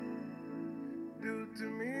Do to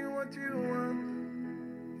me what you want.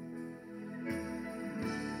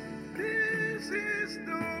 This is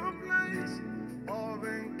the place of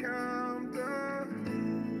encounter.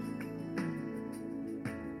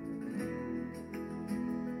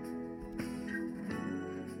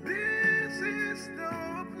 This is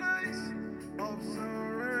the place of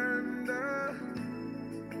surrender.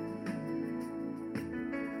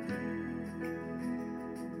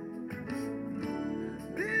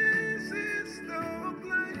 This is the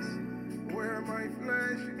place where my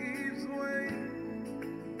flesh gives way.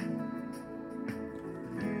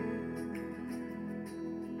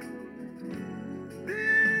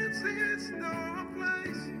 This is the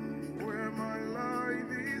place where my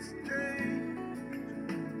life is changed.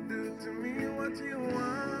 Do to me what you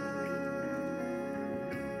want.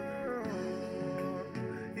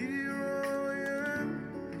 Here I am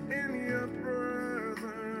in your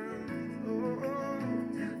presence. Oh,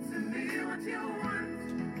 do to me what you want.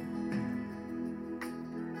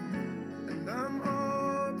 And I'm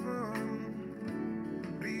open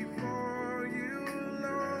before you,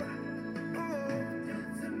 Lord. Oh,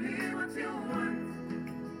 do to me what you want.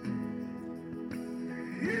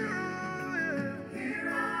 Here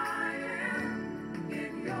I am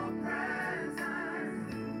in your presence.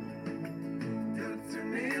 Do to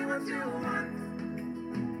me what you want.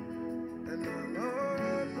 And I'm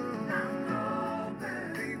open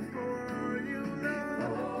before you,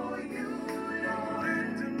 Lord. Do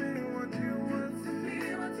to me what you want.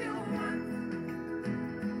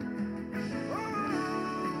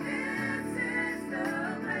 Oh, this is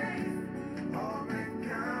the place of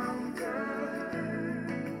encounter.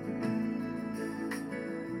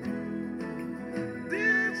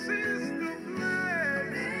 This is the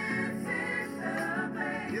place.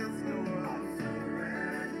 Yes, Lord.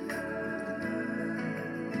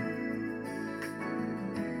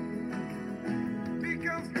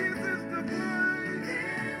 Because this is the place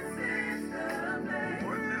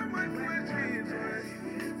where my flesh gives way.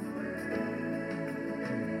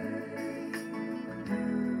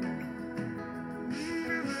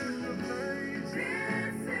 This is the place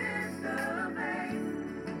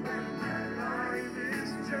where my life is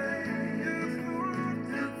changed. Yes, Lord.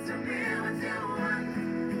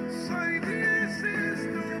 Say this is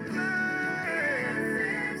the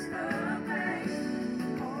place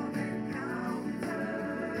of encounter.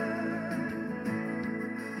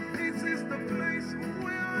 This is the place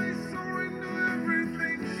where I surrender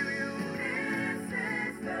everything to you.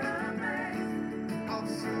 Of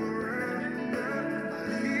surrender,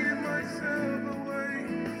 I give myself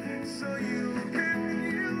away so you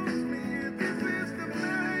can use me. This is the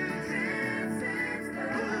place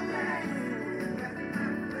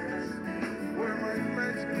where my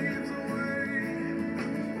flesh gives away.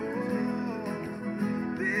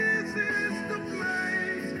 Oh, this is the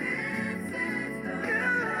place.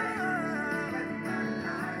 Yeah.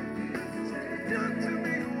 Do to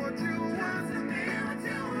me what you want.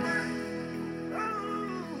 Oh,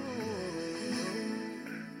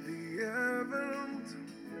 the heavens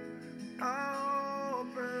are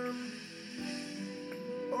open,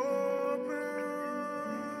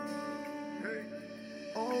 hey,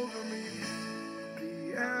 over me.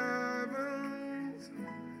 The heavens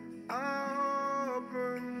are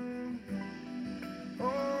open,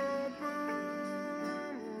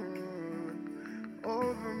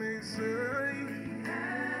 over me. Say,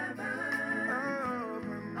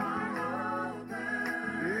 open,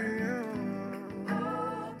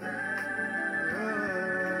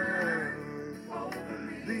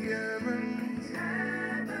 the heavens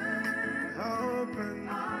are open.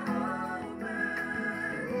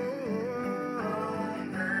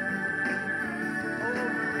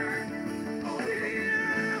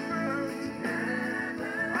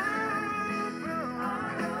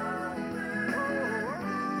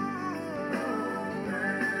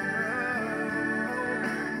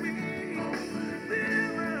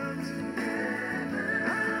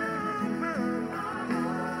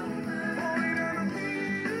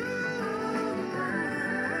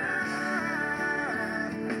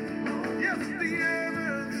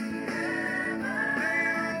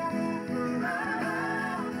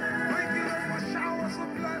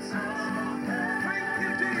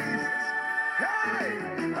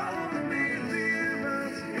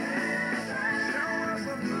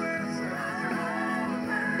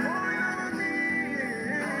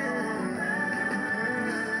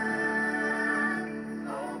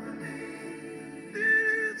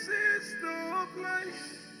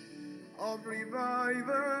 Of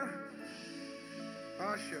revival,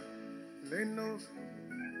 Asha, Lenos.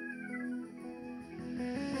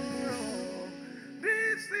 Oh,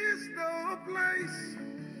 this is the a place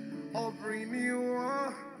of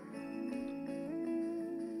renewal.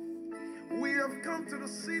 We have come to the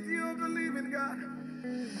city of the living God,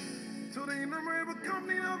 to the innumerable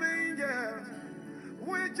company of angels,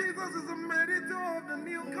 where Jesus is the mediator of the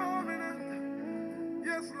new covenant.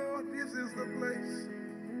 Yes, Lord, this is the place.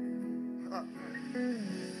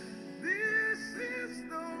 This is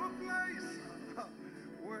the place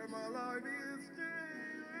where my life is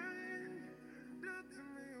changed. Do to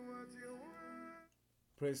me what you want.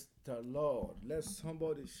 Praise the Lord. Let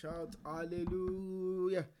somebody shout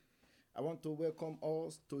hallelujah. I want to welcome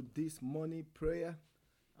us to this morning prayer.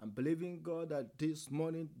 I'm believing God that this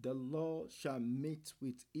morning the Lord shall meet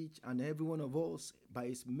with each and every one of us by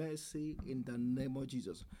His mercy in the name of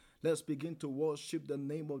Jesus. Let's begin to worship the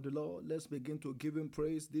name of the Lord. Let's begin to give Him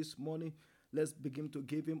praise this morning. Let's begin to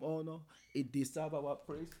give Him honor. It deserves our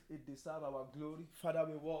praise. It deserves our glory. Father,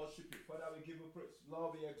 we worship You. Father, we give You praise.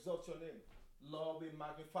 Lord, we exalt Your name. Lord, we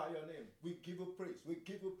magnify Your name. We give You praise. We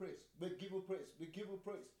give You praise. We give You praise. We give You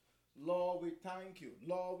praise. Lord, we thank You.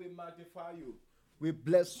 Lord, we magnify You. We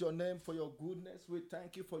bless Your name for Your goodness. We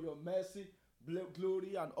thank You for Your mercy.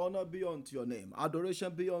 Glory and honor be unto Your name.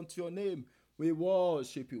 Adoration be unto Your name. We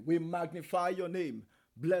worship You. We magnify Your name.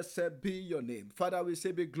 Blessed be Your name. Father, we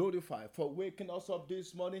say be glorified for waking us up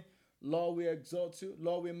this morning. Lord, we exalt You.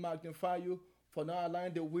 Lord, we magnify You for not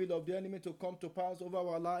allowing the will of the enemy to come to pass over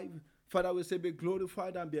our life. Father, we say be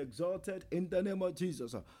glorified and be exalted in the name of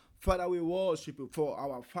Jesus. Father, we worship You for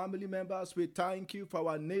our family members. We thank You for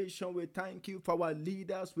our nation. We thank You for our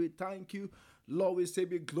leaders. We thank You. Lord, we say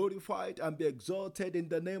be glorified and be exalted in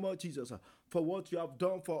the name of Jesus. For what You have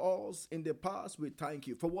done for us in the past, we thank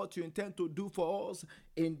You. For what You intend to do for us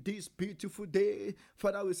in this beautiful day,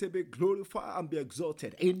 Father, we say be glorified and be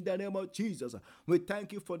exalted in the name of Jesus. We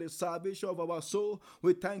thank You for the salvation of our soul.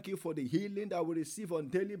 We thank You for the healing that we receive on a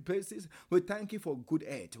daily basis. We thank You for good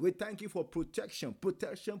health. We thank You for protection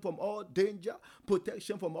from all danger,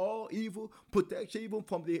 protection from all evil, protection even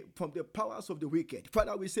from the powers of the wicked.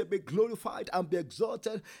 Father, we say be glorified and be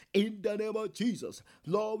exalted in the name of Jesus.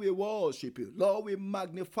 Lord, we worship You. Lord, we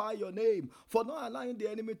magnify Your name for not allowing the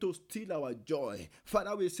enemy to steal our joy.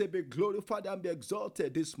 Father, we say be glorified and be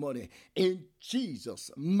exalted this morning. In Jesus'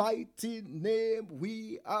 mighty name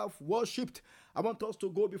we have worshipped. I want us to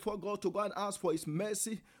go before God to go and ask for His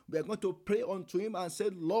mercy. We are going to pray unto Him and say,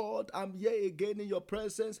 Lord, I'm here again in Your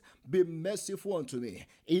presence. Be merciful unto me.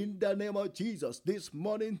 In the name of Jesus, this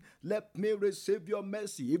morning, let me receive Your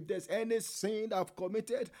mercy. If there's any sin I've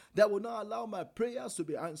committed that will not allow my prayers to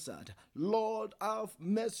be answered, Lord, have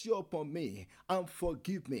mercy upon me and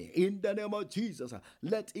forgive me. In the name of Jesus,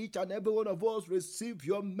 let each and every one of us receive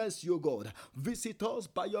Your mercy, O God. Visit us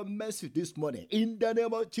by Your mercy this morning. In the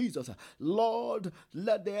name of Jesus, Lord,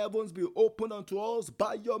 let the heavens be open unto us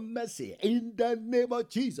by Your mercy. In the name of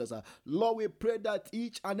Jesus, Lord, we pray that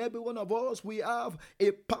each and every one of us, we have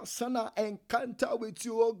a personal encounter with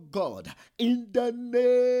You, O God. In the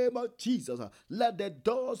name of Jesus, let the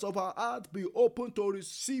doors of our heart be open to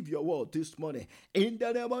receive Your word this morning. In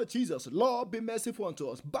the name of Jesus, Lord, be merciful unto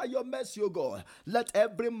us. By Your mercy, O God, let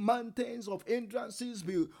every mountains of hindrances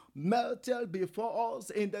be melted before us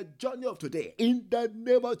in the journey of today. In the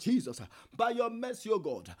name of Jesus, by Your mercy, O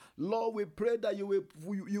God, Lord, we pray that You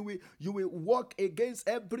will walk against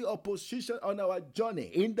every opposition on our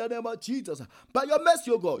journey. In the name of Jesus, by Your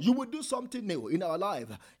mercy, O God, You will do something new in our life.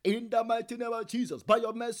 In the mighty name of Jesus, by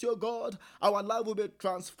Your mercy, O God, our life will be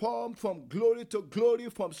transformed from glory to glory,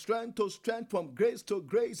 from strength to strength, from grace to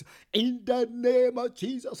grace. In the name of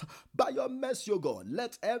Jesus, by Your mercy, O God,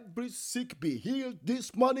 let every sick be healed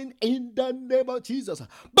this morning. In the name of Jesus,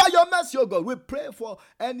 by Your mercy, O God, we pray for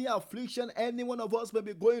any affliction any one of us may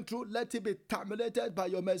be going through. Let it be terminated by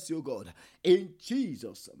Your mercy, O God. In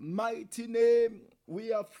Jesus' mighty name we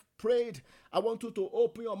have prayed. I want you to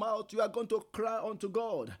open your mouth. You are going to cry unto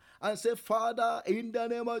God and say, Father, in the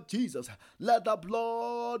name of Jesus, let the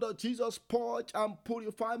blood of Jesus purge and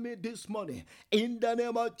purify me this morning. In the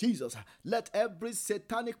name of Jesus, let every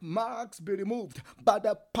satanic marks be removed by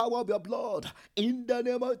the power of Your blood. In the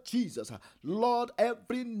name of Jesus, Lord,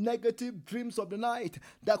 every negative dreams of the night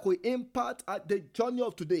that will impact at the journey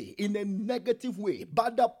of today in a negative way, by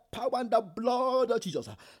the power and the blood of Jesus,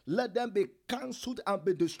 let them be cancelled and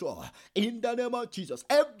be destroyed. In the name of Jesus,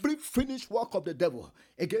 every finished work of the devil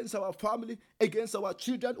against our family, against our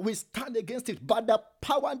children, we stand against it by the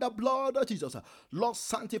power and the blood of Jesus. Lord,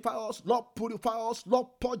 sanctify us, Lord, purify us, Lord,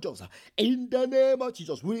 purge us. In the name of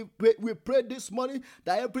Jesus, we pray this morning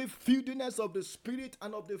that every filthiness of the spirit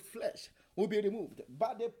and of the flesh will be removed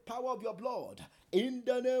by the power of Your blood. In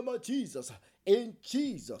the name of Jesus, in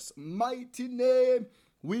Jesus' mighty name,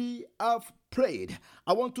 we have prayed.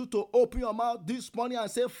 I want you to open your mouth this morning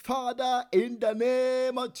and say, Father, in the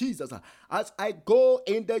name of Jesus, as I go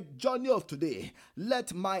in the journey of today,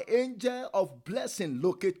 let my angel of blessing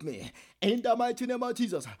locate me. In the mighty name of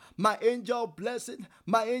Jesus, my angel of blessing,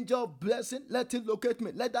 let it locate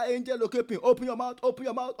me. Let that angel locate me. Open your mouth, open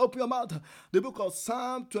your mouth, open your mouth. The book of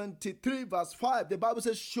Psalm 23 verse 5, the Bible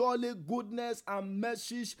says, surely goodness and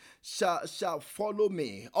mercy shall follow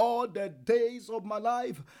me all the days of my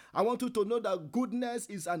life. I want you to know that goodness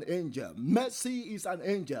is an angel. Mercy is an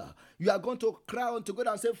angel. You are going to cry unto God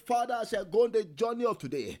and say, Father, I shall go on the journey of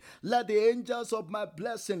today. Let the angels of my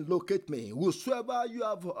blessing locate me. Whosoever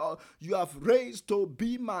you have raised to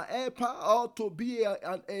be my helper or to be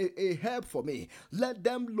a help for me, let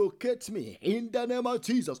them locate me in the name of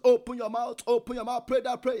Jesus. Open your mouth, pray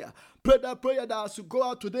that prayer. Pray that prayer that as you go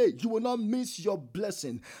out today, you will not miss your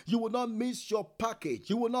blessing. You will not miss your package.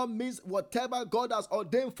 You will not miss whatever God has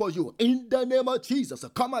ordained for you. In the name of Jesus,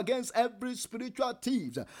 come against every spiritual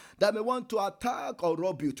thief that may want to attack or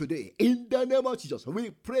rob you today. In the name of Jesus, we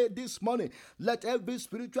pray this morning, let every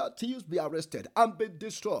spiritual thief be arrested and be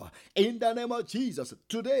destroyed. In the name of Jesus,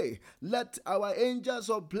 today, let our angels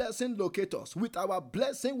of blessing locate us with our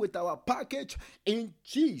blessing, with our package, in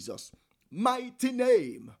Jesus' mighty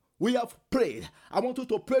name. We have prayed. I want you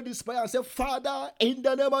to pray this prayer and say, Father, in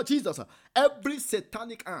the name of Jesus, every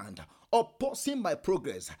satanic hand opposing my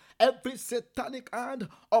progress, every satanic hand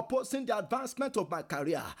opposing the advancement of my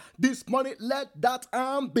career, this morning, let that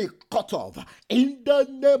hand be cut off. In the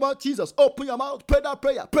name of Jesus, open your mouth, pray that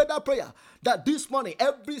prayer, that this morning,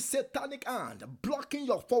 every satanic hand blocking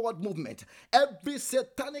your forward movement, every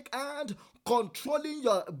satanic hand controlling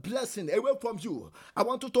your blessing away from you, I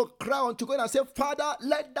want you to cry unto God and say, Father,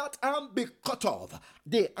 let that hand be cut off.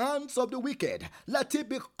 The hands of the wicked, let it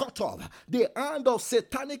be cut off. The hand of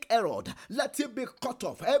satanic error, let it be cut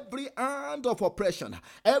off. Every hand of oppression,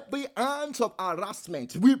 every hand of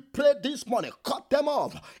harassment, we pray this morning, cut them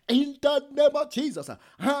off. In the name of Jesus,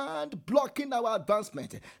 hand blocking our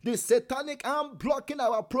advancement, the satanic hand blocking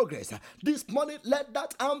our progress, this morning, let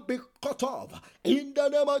that hand be cut off. In the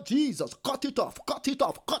name of Jesus, cut it off.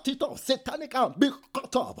 Satanic hand be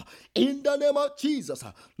cut off. In the name of Jesus,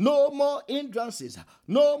 no more hindrances,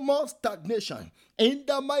 no more stagnation. In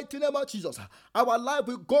the mighty name of Jesus, our life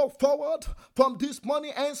will go forward from this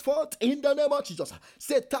morning henceforth. In the name of Jesus,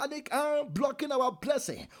 satanic hand blocking our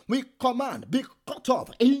blessing, we command, be cut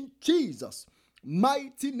off. In Jesus'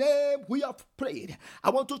 mighty name we have prayed. I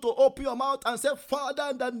want you to open your mouth and say, Father,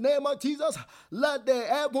 in the name of Jesus, let the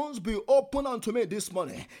heavens be open unto me this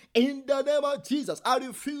morning. In the name of Jesus, I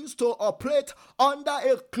refuse to operate under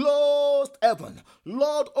a closed heaven.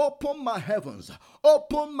 Lord, open my heavens.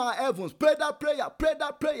 Open my heavens. Pray that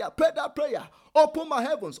prayer. Open my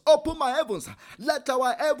heavens. Let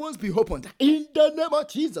our heavens be opened in the name of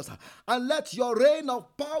Jesus. And let your reign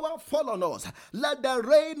of power fall on us. Let the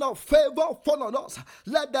reign of favor fall on us.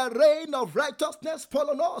 Let the reign of righteousness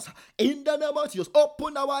fall on us in the name of Jesus.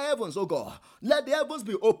 Open our heavens, oh God. Let the heavens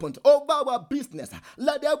be opened over our business.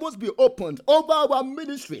 Let the heavens be opened over our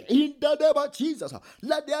ministry in the name of Jesus.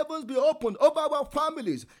 Let the heavens be opened over our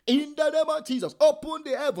families in the name of Jesus. Open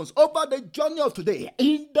the heavens over the journey of today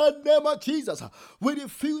in the name of Jesus. We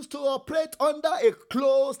refuse to operate under a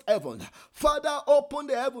closed heaven. Father, open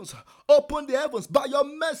the heavens by your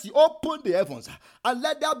mercy. Open the heavens and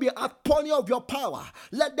let there be a pouring of your power.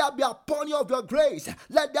 Let there be a pouring of your grace.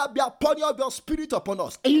 Let there be a pouring of your spirit upon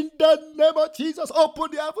us in the name of Jesus.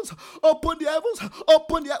 Open the heavens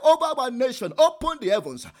over our nation. Open the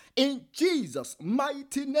heavens in Jesus'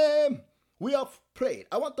 mighty name. We have prayed.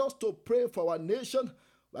 I want us to pray for our nation.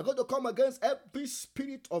 We're going to come against every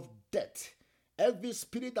spirit of death, every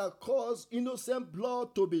spirit that caused innocent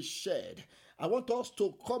blood to be shed. I want us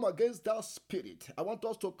to come against that spirit.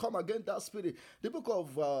 The book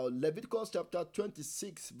of Leviticus chapter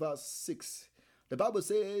 26 verse 6. The Bible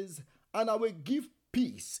says, and I will give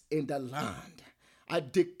peace in the land. I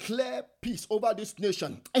declare peace over this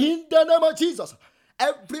nation in the name of Jesus.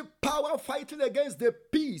 Every power fighting against the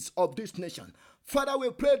peace of this nation, Father, we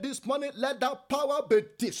pray this morning, let that power be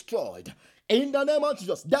destroyed. In the name of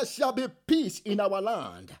Jesus, there shall be peace in our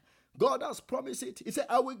land. God has promised it. He said,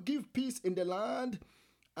 I will give peace in the land,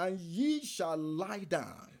 and ye shall lie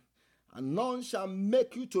down, and none shall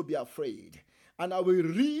make you to be afraid. And I will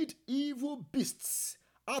rid evil beasts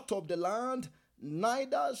out of the land,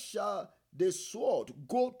 neither shall the sword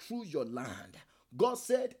go through your land. God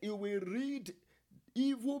said he will rid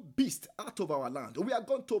evil beast out of our land. We are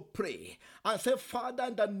going to pray and say, Father,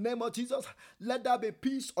 in the name of Jesus, let there be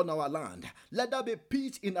peace on our land. Let there be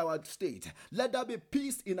peace in our state. Let there be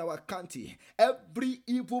peace in our country. Every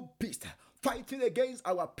evil beast fighting against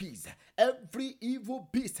our peace, every evil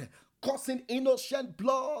beast causing innocent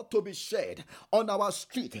blood to be shed on our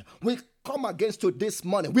street, we come against you this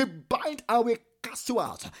morning. We bind and we cast you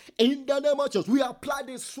out. In the name of Jesus, we apply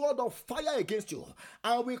the sword of fire against you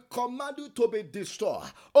and we command you to be destroyed.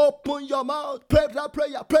 Open your mouth, pray that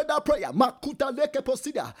prayer, pray that prayer. Makuta leke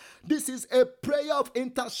posida. This is a prayer of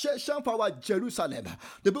intercession for our Jerusalem.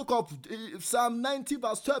 The book of Psalm 90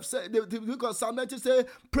 verse 12 says, the book of Psalm 90 says,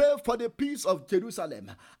 pray for the peace of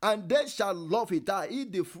Jerusalem, and they shall love it, that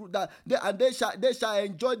eat the fruit, and they shall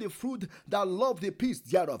enjoy the fruit that love the peace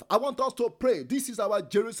thereof. I want us to pray. This is our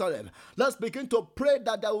Jerusalem. Let's begin to pray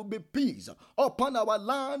that there will be peace upon our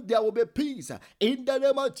land. There will be peace in the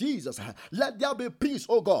name of Jesus. Let there be peace,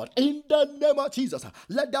 oh God, in the name of Jesus.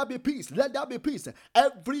 Let there be peace. Let there be peace.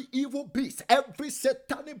 Every evil beast, every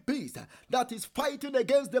satanic beast that is fighting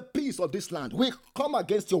against the peace of this land, we come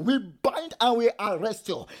against you. We bind and we arrest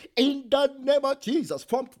you in the name of Jesus.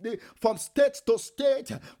 From state to state,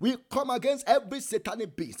 we come against every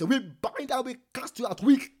satanic beast. We bind and we cast you out.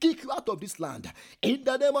 We kick you out of this land in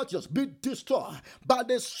the name of Jesus. Be destroyed by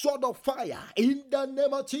the sword of fire in the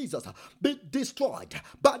name of Jesus. Be destroyed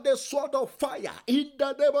by the sword of fire in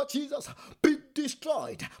the name of Jesus. Be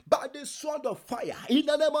destroyed by the sword of fire in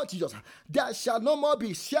the name of Jesus. There shall no more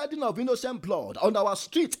be shedding of innocent blood on our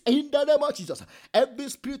streets in the name of Jesus. Every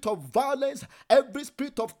spirit of violence, every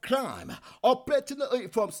spirit of crime operating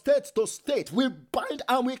from state to state, we bind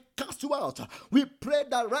and we cast you out. We pray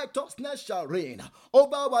that righteousness shall reign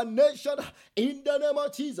over our nation in the name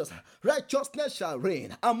of Jesus. Righteousness shall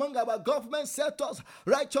reign among our government sectors.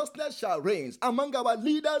 Righteousness shall reign among our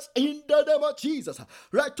leaders in the name of Jesus.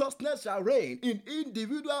 Righteousness shall reign in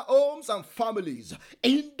individual homes and families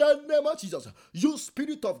in the name of Jesus. You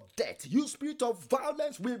spirit of death, you spirit of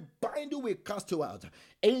violence, we bind you, we cast you out.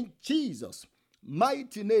 In Jesus'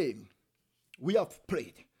 mighty name, we have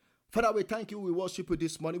prayed. Father, we thank you, we worship you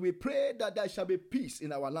this morning. We pray that there shall be peace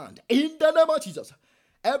in our land. In the name of Jesus,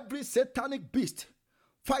 every satanic beast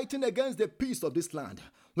fighting against the peace of this land,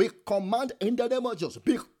 we command in the name of Jesus,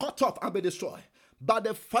 be cut off and be destroyed by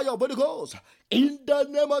the fire of the Holy Ghost. In the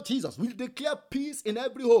name of Jesus, we declare peace in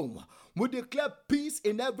every home. We declare peace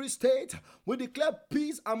in every state. We declare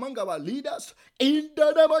peace among our leaders. In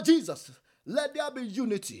the name of Jesus, let there be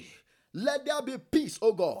unity. Let there be peace,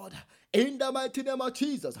 oh God. In the mighty name of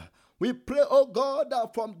Jesus, we pray, oh God,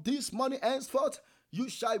 that from this morning henceforth, you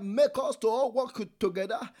shall make us to all work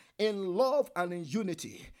together in love and in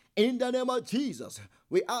unity. In the name of Jesus,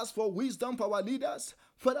 we ask for wisdom for our leaders.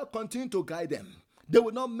 Father, continue to guide them. They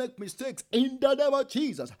will not make mistakes. In the name of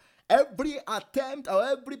Jesus, every attempt or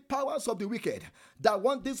every powers of the wicked that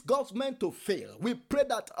want this government to fail, we pray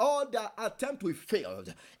that all their attempts will fail.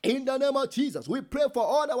 In the name of Jesus, we pray for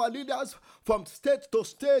all our leaders from state to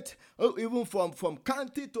state, even from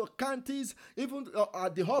county to counties, even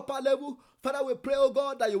at the upper level. Father, we pray, oh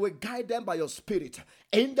God, that you will guide them by your spirit.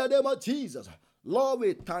 In the name of Jesus, Lord,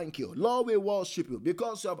 we thank you. Lord, we worship you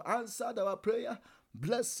because you have answered our prayer.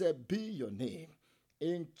 Blessed be your name.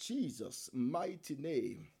 In Jesus' mighty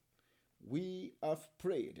name, we have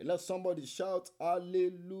prayed. Let somebody shout hallelujah.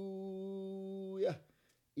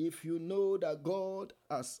 If you know that God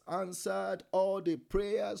has answered all the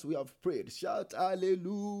prayers we have prayed, shout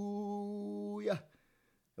hallelujah.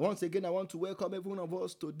 Once again, I want to welcome every one of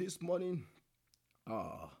us to this morning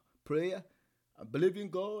prayer. I believe in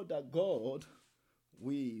God that God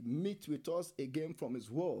will meet with us again from his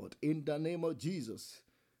word in the name of Jesus.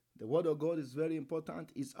 The word of God is very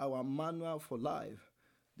important. It's our manual for life.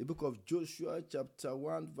 The book of Joshua chapter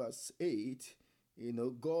 1 verse 8,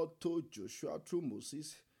 God told Joshua through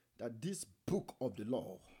Moses that this book of the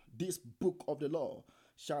law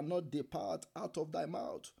shall not depart out of thy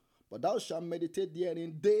mouth, but thou shalt meditate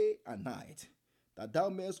therein day and night, that thou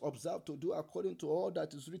mayest observe to do according to all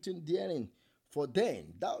that is written therein. For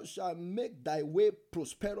then thou shalt make thy way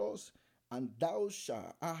prosperous, and thou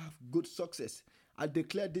shalt have good success. I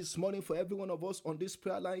declare this morning for every one of us on this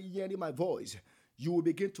prayer line hearing my voice, you will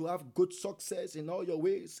begin to have good success in all your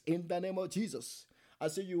ways in the name of Jesus. I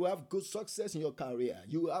say you have good success in your career.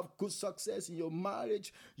 You have good success in your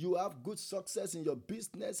marriage. You have good success in your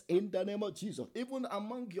business in the name of Jesus. Even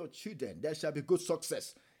among your children, there shall be good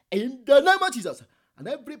success in the name of Jesus. And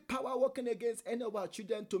every power working against any of our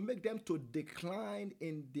children to make them to decline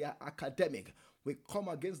in their academic, we come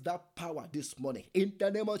against that power this morning. In the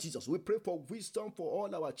name of Jesus, we pray for wisdom for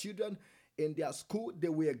all our children in their school. They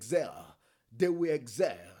will excel. they will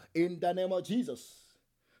excel in the name of Jesus.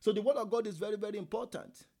 So the word of God is very, very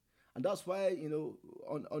important. And that's why,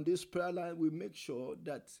 on this prayer line, we make sure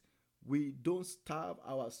that we don't starve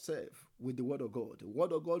ourselves with the word of God. The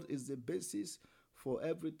word of God is the basis for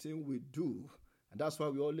everything we do. And that's why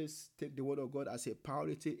we always take the word of God as a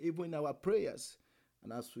priority, even in our prayers.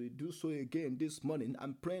 And as we do so again this morning,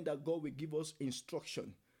 I'm praying that God will give us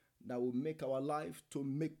instruction that will make our life to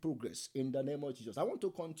make progress in the name of Jesus. I want to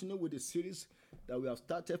continue with the series that we have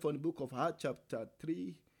started from the book of Acts chapter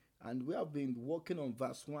 3. And we have been working on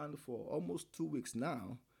verse 1 for almost 2 weeks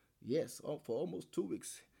now. Yes, for almost 2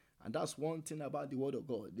 weeks. And that's one thing about the word of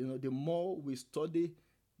God. The more we study,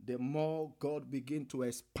 the more God begins to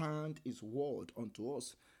expand his word unto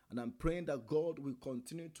us. And I'm praying that God will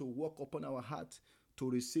continue to work upon our heart to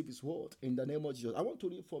receive his word in the name of Jesus. I want to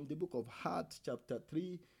read from the book of Acts chapter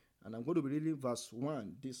 3, and I'm going to be reading verse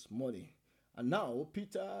 1 this morning. And now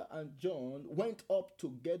Peter and John went up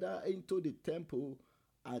together into the temple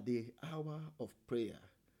at the hour of prayer,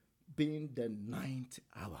 being the 9th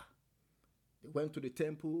hour. They went to the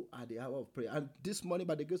temple at the hour of prayer. And this morning,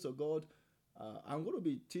 by the grace of God, I'm going to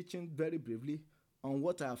be teaching very briefly on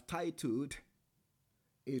what I have titled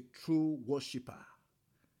A True Worshipper.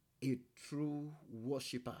 A true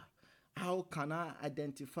worshipper. How can I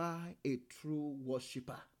identify a true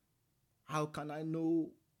worshipper? How can I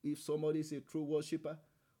know if somebody is a true worshipper?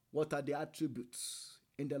 What are the attributes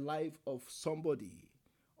in the life of somebody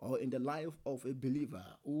or in the life of a believer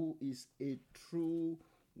who is a true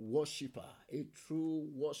worshipper? A true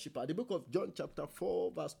worshipper. The book of John chapter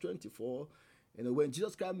 4 verse 24, when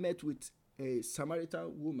Jesus Christ met with a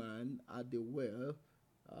Samaritan woman at the well,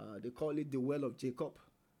 they call it the well of Jacob.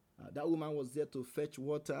 That woman was there to fetch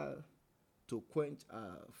water to quench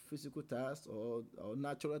physical thirst or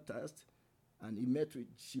natural thirst. And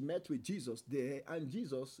she met with Jesus there. And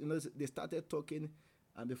Jesus, they started talking.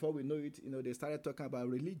 And before we know it, they started talking about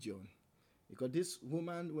religion. Because this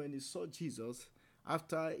woman, when he saw Jesus,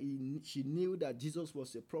 after she knew that Jesus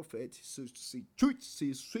was a prophet, so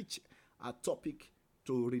she switched a topic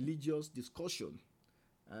to religious discussion.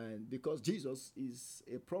 And because Jesus is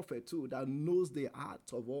a prophet too that knows the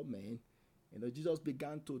heart of all men, Jesus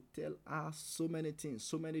began to tell us so many things,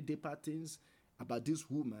 so many deeper things about this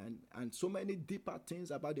woman, and so many deeper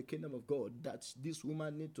things about the kingdom of God that this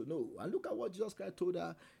woman need to know. And look at what Jesus Christ told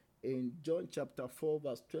her in John chapter 4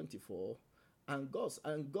 verse 24. And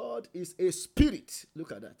God is a spirit.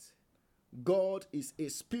 Look at that. God is a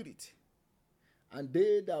spirit. And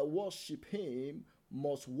they that worship him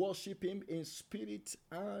must worship him in spirit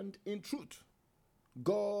and in truth.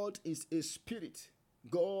 God is a spirit.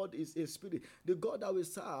 God is a spirit. The God that we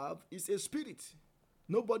serve is a spirit.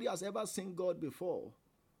 Nobody has ever seen God before.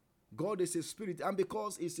 God is a spirit. And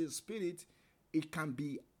because it's a spirit, it can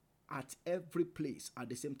be at every place at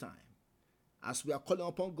the same time. As we are calling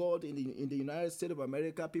upon God in the United States of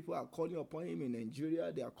America, people are calling upon him in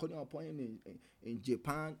Nigeria, they are calling upon him in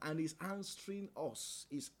Japan, and he's answering us.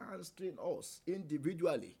 He's answering us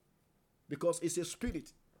individually because it's a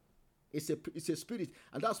spirit. It's a spirit.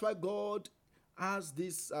 And that's why God has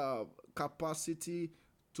this capacity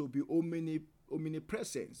to be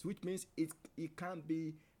omnipresent, which means it can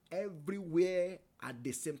be everywhere at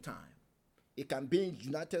the same time. It can be in the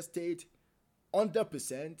United States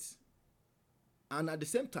 100%, and at the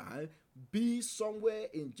same time be somewhere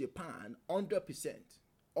in Japan 100%,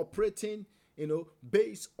 operating,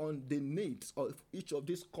 based on the needs of each of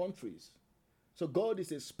these countries. So God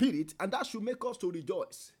is a spirit, and that should make us to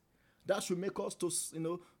rejoice. That should make us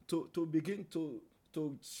to begin to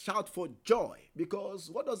shout for joy.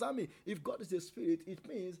 Because what does that mean? If God is a spirit, it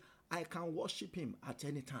means I can worship him at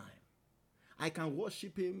any time. I can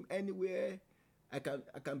worship him anywhere. I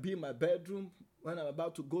can be in my bedroom when I'm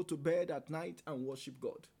about to go to bed at night and worship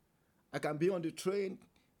God. I can be on the train,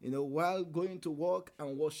 while going to work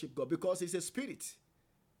and worship God, because he's a spirit.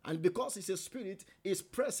 And because he's a spirit, his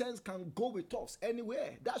presence can go with us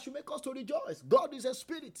anywhere. That should make us to rejoice. God is a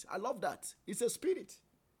spirit. I love that. It's a spirit.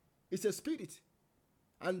 It's a spirit.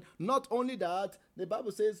 And not only that, the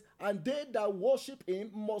Bible says, and they that worship him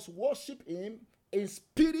must worship him in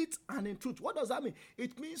spirit and in truth. What does that mean?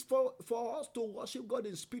 It means for us to worship God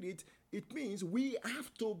in spirit, it means we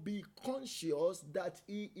have to be conscious that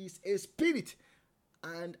he is a spirit.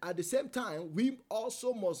 And at the same time, we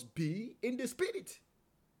also must be in the spirit.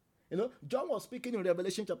 John was speaking in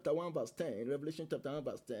Revelation chapter 1 verse 10. Revelation chapter 1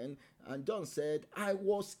 verse 10. And John said, I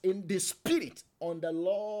was in the spirit on the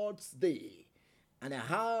Lord's day. And I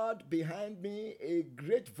heard behind me a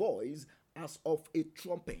great voice as of a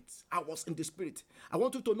trumpet. I was in the spirit. I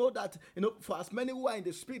want you to know that, for as many who are in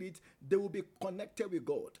the spirit, they will be connected with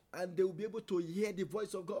God and they will be able to hear the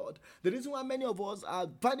voice of God. The reason why many of us are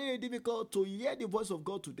finding it difficult to hear the voice of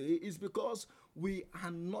God today is because we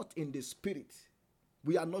are not in the spirit.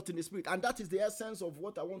 We are not in the spirit. And that is the essence of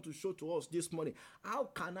what I want to show to us this morning. How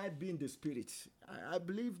can I be in the spirit? I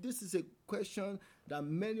believe this is a question that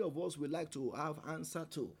many of us would like to have answer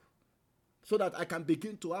to, so that I can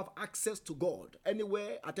begin to have access to God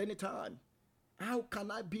anywhere at any time. How can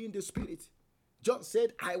I be in the spirit? John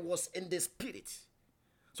said, I was in the spirit.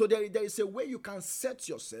 So there is a way you can set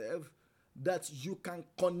yourself that you can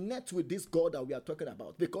connect with this God that we are talking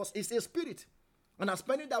about, because it's a spirit. And as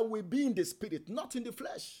many that will be in the spirit, not in the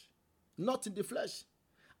flesh, not in the flesh,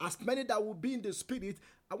 as many that will be in the spirit,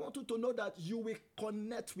 I want you to know that you will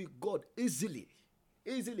connect with God easily.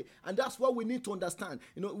 And that's what we need to understand.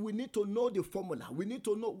 We need to know the formula. We need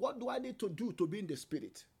to know, what do I need to do to be in the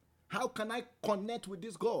spirit? How can I connect with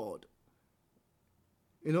this God?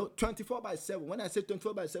 24/7. When I say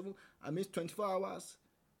 24/7, I mean 24 hours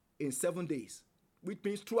in 7 days, which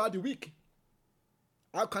means throughout the week.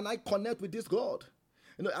 How can I connect with this God?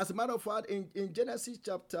 As a matter of fact, in Genesis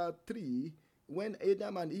chapter 3, when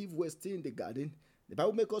Adam and Eve were still in the garden, the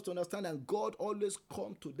Bible makes us to understand that God always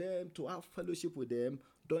comes to them to have fellowship with them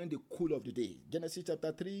during the cool of the day. Genesis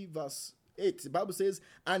chapter 3, verse 8, the Bible says,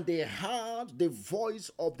 and they heard the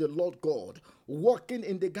voice of the Lord God walking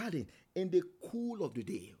in the garden in the cool of the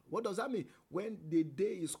day. What does that mean? When the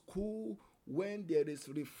day is cool, when there is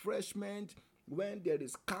refreshment, when there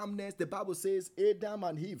is calmness, the Bible says Adam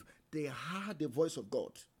and Eve, they heard the voice of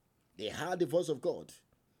God. They heard the voice of God.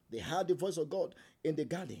 They heard the voice of God in the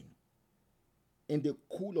garden in the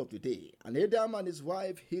cool of the day. And Adam and his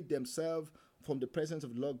wife hid themselves from the presence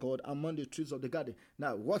of the Lord God among the trees of the garden.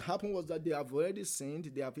 Now, what happened was that they have already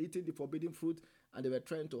sinned, they have eaten the forbidden fruit, and they were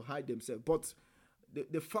trying to hide themselves. But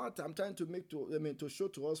the fact I'm trying to show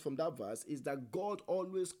to us from that verse is that God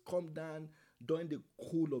always comes down during the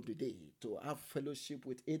cool of the day to have fellowship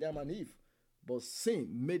with Adam and Eve. But sin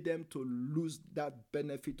made them to lose that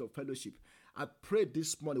benefit of fellowship. I pray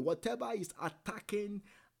this morning, whatever is attacking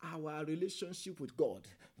our relationship with God,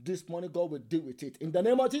 this morning God will deal with it in the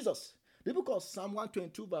name of Jesus. The book of Psalm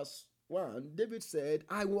 122 verse 1, David said,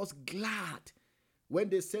 I was glad when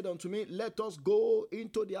they said unto me, let us go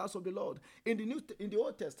into the house of the Lord. In the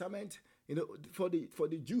Old Testament, for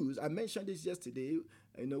the Jews, I mentioned this yesterday,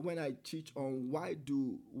 when I teach on why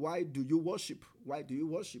do you worship? Why do you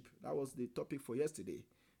worship? That was the topic for yesterday.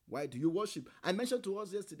 Why do you worship? I mentioned to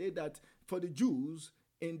us yesterday that for the Jews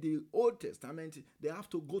in the Old Testament, they have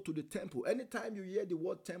to go to the temple. Anytime you hear the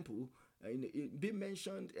word temple, it be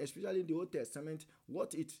mentioned, especially in the Old Testament,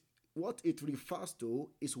 what it refers to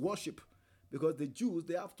is worship. Because the Jews,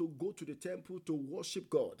 they have to go to the temple to worship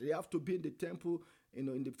God. They have to be in the temple,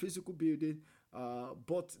 in the physical building.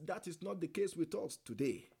 But that is not the case with us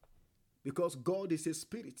today. Because God is a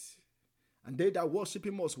spirit. And they that worship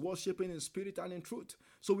him must worship him in spirit and in truth.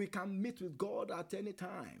 So we can meet with God at any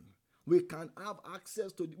time. We can have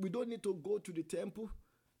access to, we don't need to go to the temple,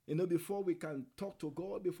 before we can talk to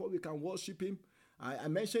God, before we can worship him. I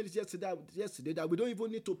mentioned it yesterday that we don't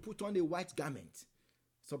even need to put on a white garment.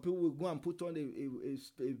 Some people will go and put on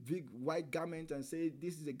a big white garment and say,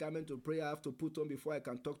 this is a garment of prayer I have to put on before I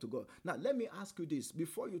can talk to God. Now, let me ask you this.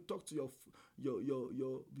 Before you talk to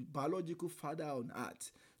your biological father on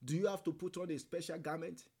earth, do you have to put on a special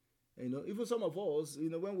garment? Even some of us,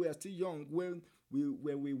 when we are still young, when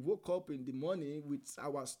we woke up in the morning with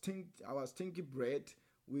our stinky bread,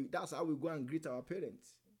 that's how we go and greet our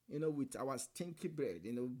parents. With our stinky bread,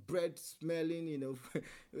 bread smelling,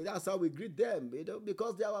 that's how we greet them,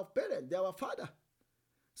 because they are our parent, they are our father.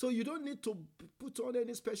 So you don't need to put on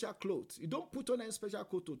any special clothes. You don't put on any special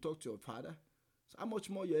coat to talk to your father. So how much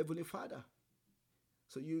more your heavenly father?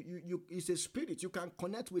 So you it's a spirit. You can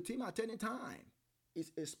connect with him at any time.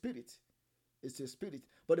 It's a spirit. It's a spirit.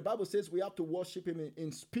 But the Bible says we have to worship him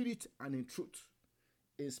in spirit and in truth.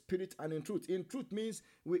 In spirit and in truth. In truth means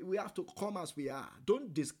we have to come as we are.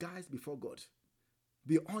 Don't disguise before God.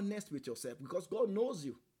 Be honest with yourself, because God knows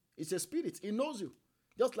you. It's a spirit. He knows you.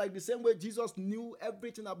 Just like the same way Jesus knew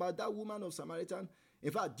everything about that woman of Samaritan.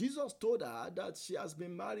 In fact, Jesus told her that she has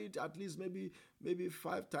been married at least maybe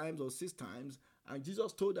 5 times or 6 times. And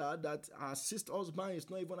Jesus told her that her sister husband is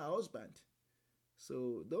not even her husband.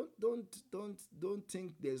 So don't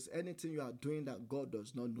think there's anything you are doing that God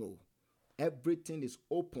does not know. Everything is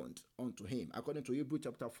opened unto him, according to Hebrews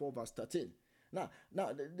chapter 4, verse 13. Now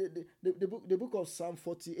the book of Psalm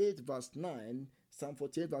 48, verse 9,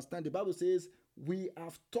 the Bible says, we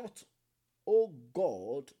have taught O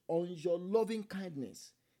God, on your loving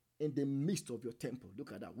kindness in the midst of your temple.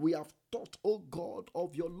 Look at that. We have thought, O God,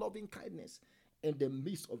 of your loving kindness in the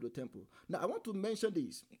midst of the temple. Now, I want to mention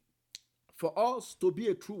this. For us to be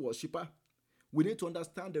a true worshiper, we need to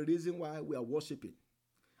understand the reason why we are worshiping.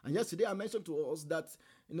 And yesterday I mentioned to us that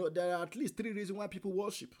there are at least 3 reasons why people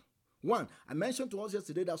worship. One, I mentioned to us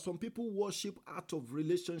yesterday that some people worship out of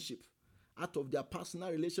relationship, out of their personal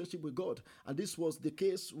relationship with God. And this was the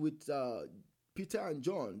case with Peter and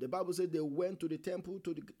John. The Bible said they went to the temple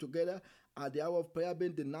together at the hour of prayer,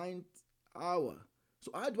 being the 9th hour.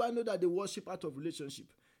 So how do I know that they worship out of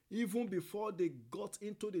relationship? Even before they got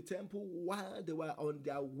into the temple, while they were on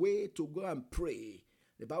their way to go and pray,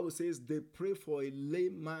 the Bible says they prayed for a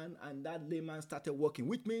lame man, and that lame man started walking,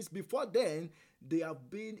 which means before then, they have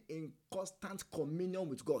been in constant communion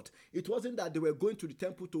with God. It wasn't that they were going to the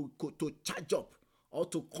temple to charge up or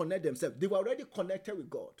to connect themselves. They were already connected with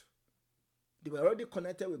God. They were already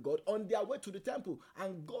connected with God on their way to the temple,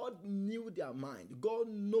 and God knew their mind. God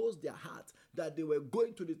knows their heart, that they were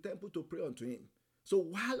going to the temple to pray unto Him. So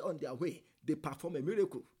while on their way, they perform a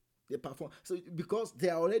miracle. They perform. So because they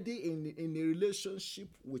are already in a relationship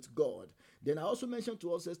with God. Then I also mentioned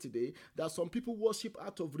to us yesterday that some people worship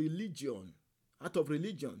out of religion. Out of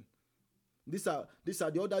religion. These are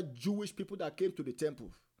the other Jewish people that came to the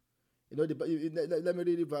temple. Let me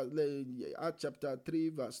read it, Acts chapter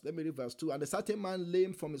 3, let me read verse 2. And a certain man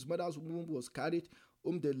lame from his mother's womb was carried,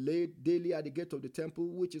 whom they laid daily at the gate of the temple,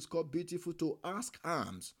 which is called Beautiful, to ask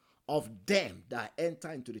alms of them that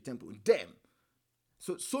enter into the temple. Them.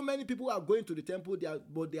 So many people are going to the temple,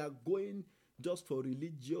 but they are going just for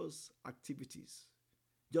religious activities,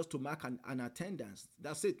 just to mark an attendance.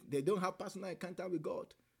 That's it. They don't have personal encounter with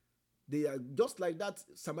God. They are just like that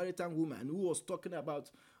Samaritan woman who was talking about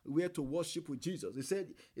where to worship with Jesus.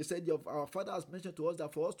 He said, our Father has mentioned to us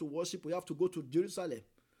that for us to worship, we have to go to Jerusalem.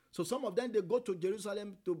 So some of them, they go to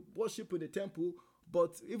Jerusalem to worship in the temple,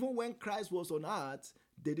 but even when Christ was on earth,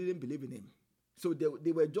 they didn't believe in Him. So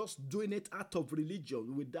they were just doing it out of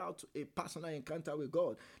religion without a personal encounter with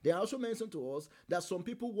God. They also mentioned to us that some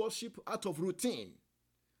people worship out of routine.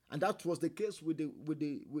 And that was the case with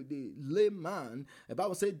the lame man. The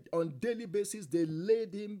Bible said on daily basis they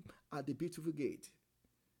laid him at the Beautiful gate.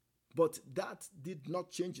 But that did not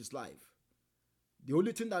change his life. The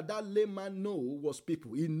only thing that lame man knew was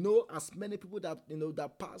people. He knew as many people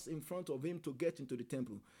that pass in front of him to get into the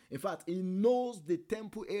temple. In fact, he knows the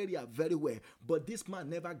temple area very well. But this man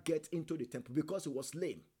never gets into the temple because he was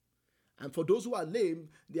lame. And for those who are lame,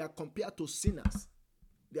 they are compared to sinners.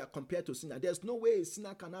 They are compared to sinners. There's no way a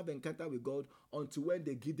sinner can have encounter with God until when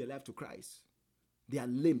they give their life to Christ. They are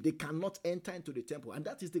lame. They cannot enter into the temple. And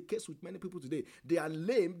that is the case with many people today. They are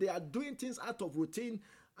lame. They are doing things out of routine,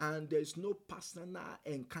 and there is no personal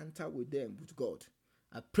encounter with them, with God.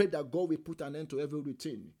 I pray that God will put an end to every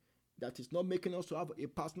routine that is not making us to have a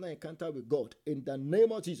personal encounter with God in the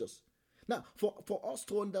name of Jesus. Now, for us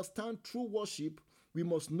to understand true worship, we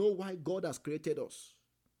must know why God has created us.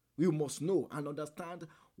 We must know and understand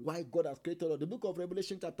why God has created us. The book of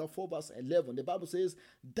Revelation chapter 4 verse 11, the Bible says,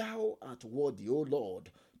 "Thou art worthy, O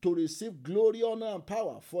Lord, to receive glory, honor, and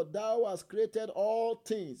power, for thou hast created all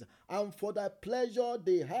things, and for thy pleasure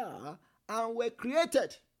they are and were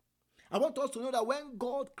created." I want us to know that when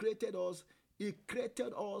God created us, He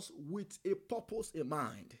created us with a purpose in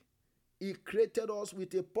mind. He created us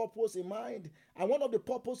with a purpose in mind. And one of the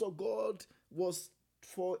purposes of God was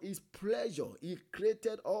for His pleasure. He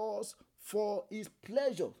created us for His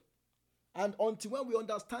pleasure. And until when we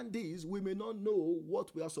understand this, we may not know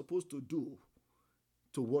what we are supposed to do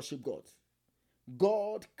to worship God.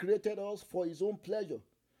 God created us for His own pleasure.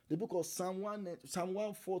 The book of Psalm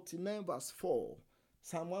 149 verse 4.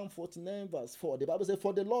 Psalm 149 verse 4. The Bible says,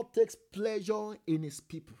 "For the Lord takes pleasure in His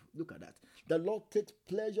people." Look at that. The Lord takes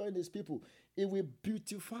pleasure in His people. He will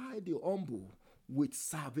beautify the humble with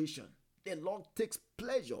salvation. The Lord takes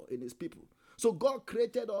pleasure in His people. So God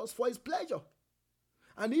created us for His pleasure.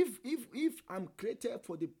 And if I'm created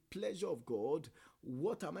for the pleasure of God,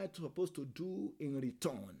 what am I supposed to do in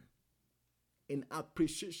return, in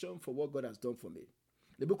appreciation for what God has done for me?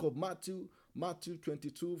 The book of Matthew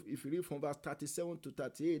 22, if you read from verse 37 to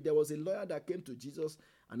 38, there was a lawyer that came to Jesus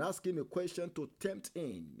and asked Him a question to tempt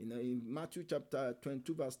Him. In Matthew chapter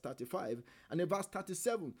 22, verse 35, and in verse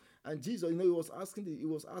 37, and Jesus, he was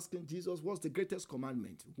asking Jesus, what's the greatest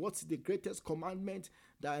commandment? What's the greatest commandment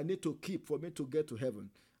that I need to keep for me to get to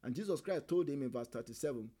heaven? And Jesus Christ told him in verse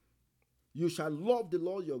 37, "You shall love the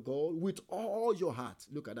Lord your God with all your heart."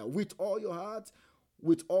 Look at that. With all your heart,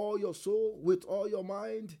 with all your soul, with all your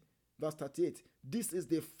mind. Verse 38. "This is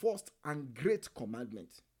the first and great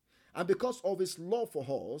commandment. And because of his love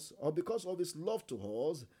for us, or because of his love to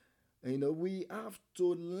us, we have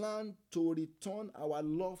to learn to return our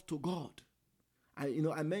love to God.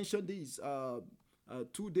 I mentioned this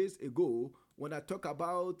 2 days ago when I talk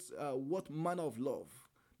about what manner of love.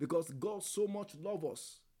 Because God so much loves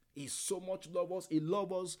us. He so much loves us. He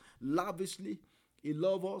loves us lavishly. He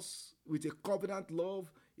loves us with a covenant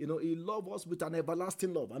love. He loves us with an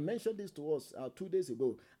everlasting love. I mentioned this to us 2 days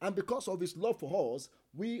ago. And because of his love for us,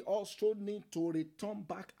 we also need to return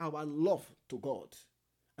back our love to God.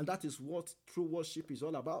 And that is what true worship is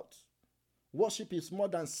all about. Worship is more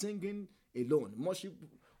than singing alone.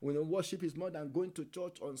 Worship is more than going to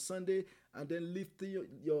church on Sunday and then lifting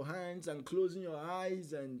your hands and closing your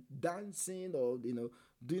eyes and dancing or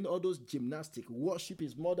doing all those gymnastics. Worship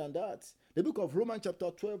is more than that. The book of Romans chapter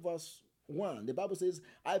 12 verse 1, the Bible says,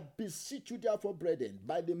 I beseech you therefore, brethren,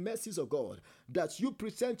 by the mercies of God, that you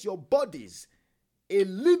present your bodies a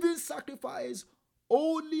living sacrifice,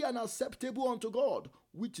 holy and acceptable unto God,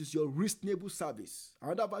 which is your reasonable service.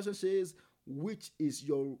 Another version says, which is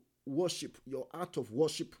your worship, your act of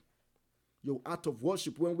worship. Your act of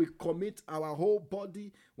worship, when we commit our whole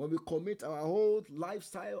body, when we commit our whole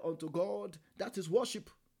lifestyle unto God, that is worship.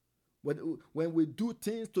 When we do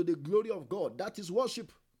things to the glory of God, that is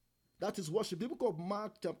worship. That is worship. The book of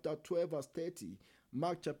Mark chapter 12 verse 30.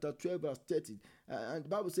 Mark chapter 12 verse 30. And the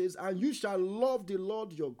Bible says, and you shall love the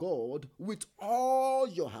Lord your God with all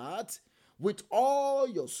your heart, with all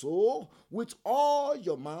your soul, with all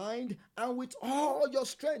your mind, and with all your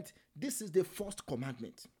strength. This is the first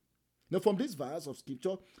commandment. Now, from this verse of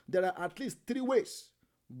scripture, there are at least 3 ways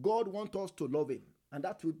God wants us to love him. And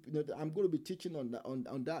that will, I'm going to be teaching on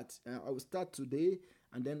that. I will start today,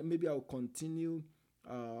 and then maybe I will continue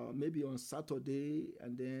maybe on Saturday,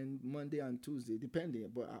 and then Monday and Tuesday, depending.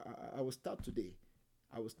 But I will start today.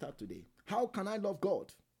 How can I love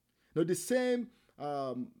God? Now, the same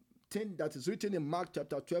thing that is written in Mark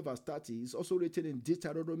chapter 12 verse 30 is also written in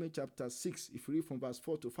Deuteronomy chapter 6, if you read from verse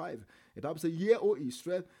 4 to 5. The Bible says, hear, O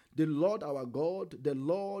Israel, the Lord our God, the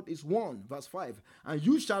Lord is one. Verse 5, and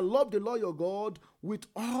you shall love the Lord your God with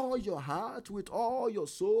all your heart, with all your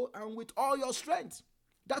soul, and with all your strength.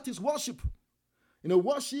 That is worship.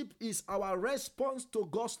 Worship is our response to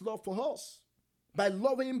God's love for us by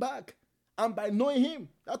loving him back and by knowing him.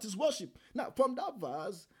 That is worship. Now, from that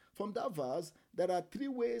verse, there are 3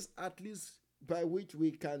 ways at least by which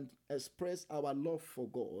we can express our love for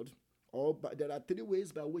God, there are 3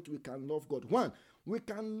 ways by which we can love God. 1, we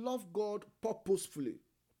can love God purposefully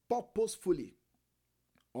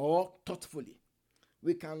or thoughtfully.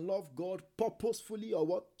 We can love God purposefully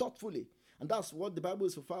or thoughtfully. And that's what the Bible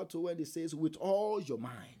is referred to when it says with all your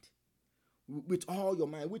mind. With all your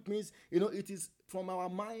mind, which means, it is from our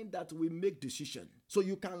mind that we make decisions. So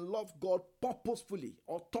you can love God purposefully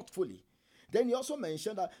or thoughtfully. Then he also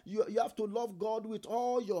mentioned that you have to love God with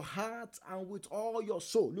all your heart and with all your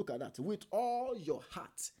soul. Look at that. With all your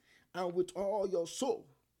heart and with all your soul.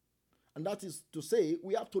 And that is to say,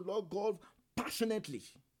 we have to love God passionately.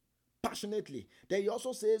 Then he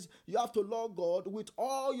also says you have to love God with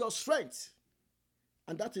all your strength.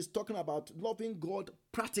 And that is talking about loving God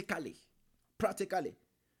practically.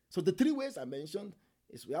 So the 3 ways I mentioned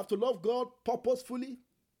is we have to love God purposefully,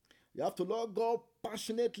 we have to love God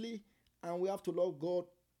passionately, and we have to love God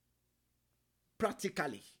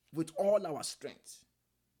practically with all our strength.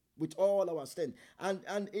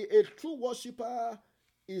 And a true worshiper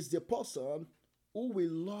is the person who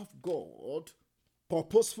will love God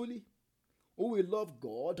purposefully, who will love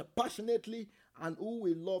God passionately, and who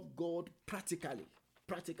will love God practically.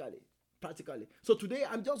 So today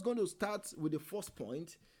I'm just going to start with the first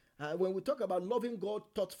point. When we talk about loving God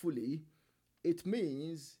thoughtfully, it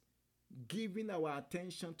means giving our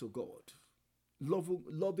attention to God,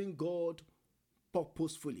 loving God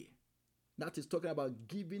purposefully. That is talking about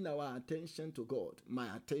giving our attention to God.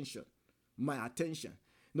 My attention.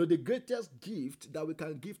 The greatest gift that we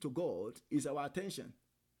can give to God is our attention.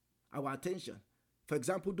 For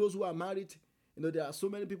example, those who are married, there are so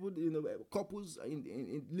many people, couples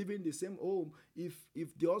in living in the same home.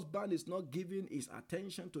 If the husband is not giving his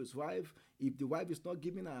attention to his wife, if the wife is not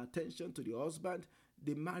giving her attention to the husband,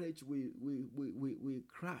 the marriage will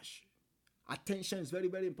crash. Attention is very,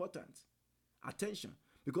 very important. Attention.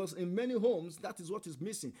 Because in many homes, that is what is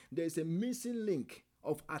missing. There is a missing link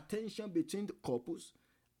of attention between the couples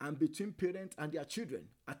and between parents and their children.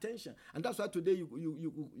 Attention. And that's why today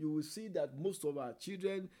you will see that most of our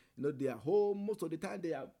children, they are home. Most of the time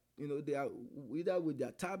they are either with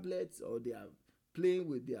their tablets, or they are playing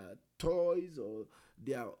with their toys, or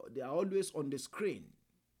they are always on the screen.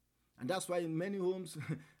 And that's why in many homes,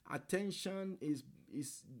 attention is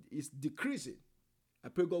is decreasing. I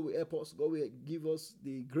pray God will help us. God will give us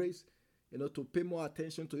the grace, to pay more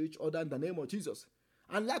attention to each other in the name of Jesus.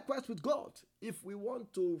 And likewise with God, if we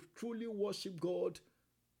want to truly worship God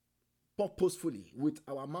purposefully with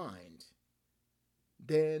our mind,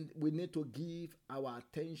 then we need to give our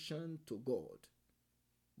attention to God.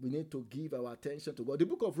 We need to give our attention to God. The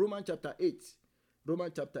book of Romans chapter 8,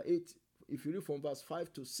 if you read from verse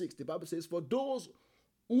 5 to 6, the Bible says, for those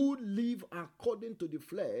who live according to the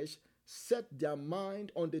flesh set their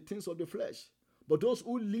mind on the things of the flesh. But those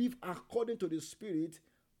who live according to the Spirit,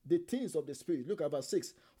 the things of the Spirit. Look at verse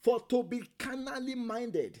 6. For to be carnally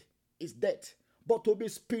minded is death, but to be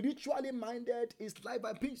spiritually minded is life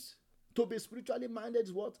and peace. To be spiritually minded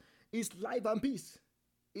is what? Is life and peace.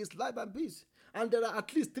 Is life and peace. And there are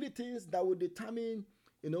at least three things that will determine,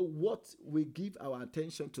 what we give our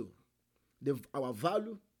attention to. Our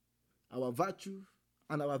value, our virtue,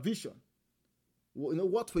 and our vision.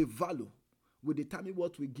 What we value will determine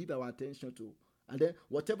what we give our attention to. And then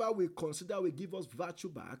whatever we consider will give us virtue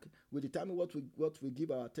back will determine what we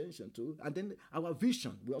give our attention to. And then our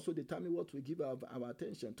vision will also determine what we give our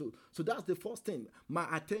attention to. So that's the first thing, my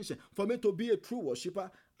attention. For me to be a true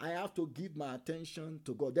worshiper, I have to give my attention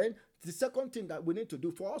to God. Then the second thing that we need to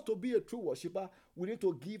do, for us to be a true worshiper, we need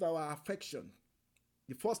to give our affection.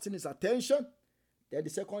 The first thing is attention. Then the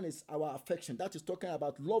second is our affection. That is talking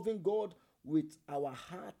about loving God with our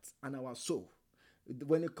heart and our soul.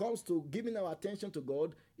 When it comes to giving our attention to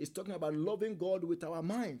God, it's talking about loving God with our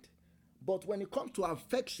mind. But when it comes to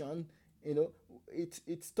affection,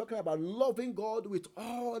 it's talking about loving God with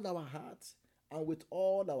all our hearts and with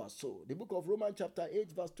all our soul. The book of Romans chapter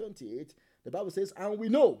 8 verse 28, the Bible says, and we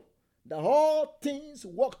know that all things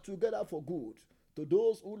work together for good to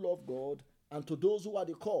those who love God and to those who are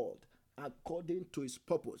the called according to his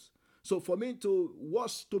purpose. So for me to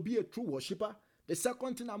be a true worshiper, the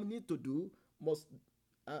second thing I need to do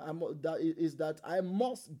is that I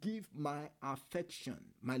must give my affection,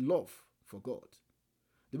 my love for God.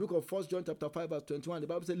 The book of 1 John chapter 5 verse 21, the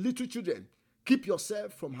Bible says, little children, keep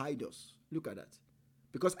yourself from idols. Look at that.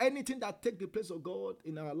 Because anything that takes the place of God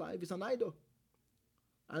in our life is an idol.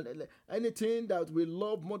 And anything that we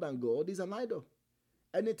love more than God is an idol.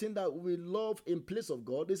 Anything that we love in place of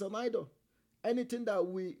God is an idol. Anything that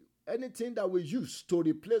we use to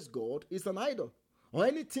replace God is an idol. Or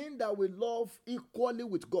anything that we love equally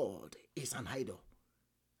with God is an idol.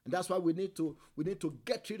 And that's why we need to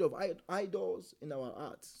get rid of idols in our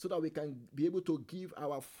hearts so that we can be able to give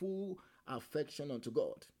our full affection unto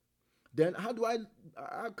God. Then how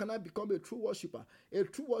can I become a true worshiper? A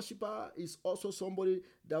true worshiper is also somebody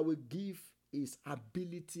that will give his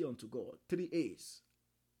ability unto God. 3 A's.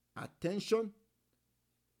 Attention,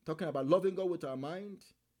 talking about loving God with our mind.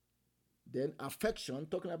 Then affection,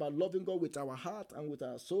 talking about loving God with our heart and with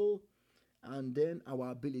our soul. And then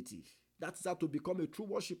our ability. That's how to become a true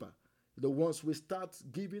worshiper. Once we start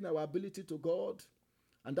giving our ability to God,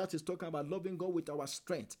 and that is talking about loving God with our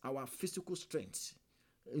strength, our physical strength.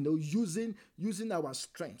 Using our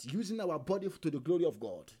strength, using our body to the glory of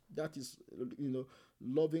God. That is,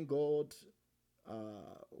 loving God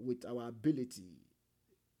with our ability.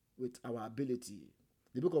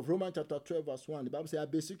 The book of Romans chapter 12 verse 1, the Bible says, I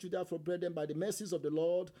beseech you therefore, brethren, by the mercies of the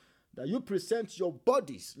Lord, that you present your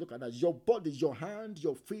bodies, look at that, your bodies, your hand,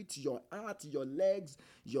 your feet, your heart, your legs,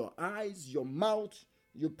 your eyes, your mouth,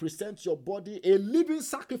 you present your body a living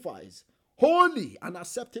sacrifice, holy and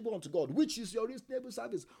acceptable unto God, which is your reasonable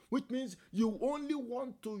service, which means you only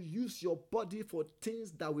want to use your body for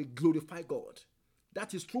things that will glorify God.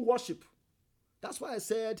 That is true worship. That's why I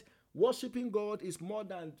said worshiping God is more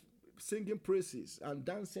than singing praises and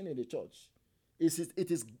dancing in the church. It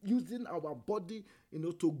is using our body,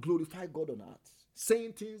 to glorify God on earth.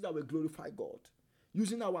 Saying things that will glorify God.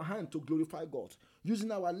 Using our hand to glorify God.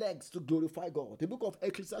 Using our legs to glorify God. The book of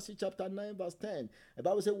Ecclesiastes chapter 9 verse 10. The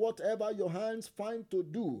Bible says, whatever your hands find to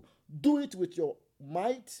do, do it with your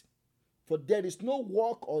might. For there is no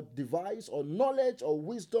work or device or knowledge or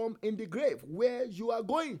wisdom in the grave where you are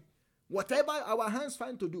going. Whatever our hands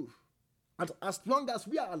find to do. And as long as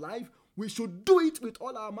we are alive, we should do it with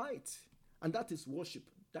all our might. And that is worship.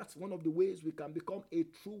 That's one of the ways we can become a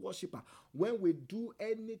true worshiper. When we do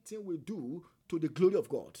anything we do to the glory of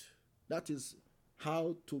God. That is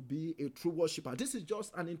how to be a true worshiper. This is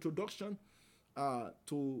just an introduction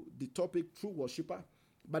to the topic true worshiper.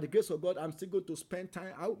 By the grace of God, I'm still going to spend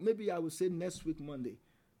time. Maybe I will say next week Monday.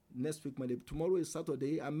 Tomorrow is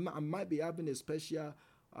Saturday. I might be having a special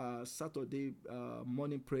Saturday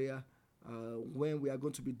morning prayer when we are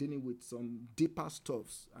going to be dealing with some deeper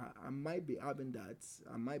stuffs. I might be having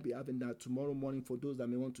that tomorrow morning for those that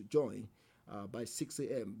may want to join. by 6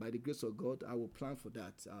 a.m. By the grace of God, I will plan for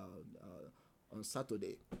that on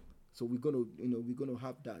Saturday. So we're gonna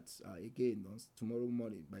have that again on tomorrow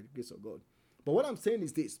morning by the grace of God. But what I'm saying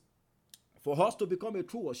is this: for us to become a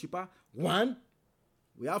true worshiper, one,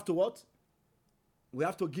 we have to what? We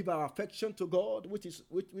have to give our affection to God, which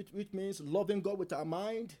means loving God with our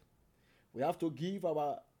mind. We have to give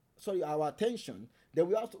our attention. Then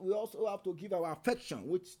we also have to give our affection,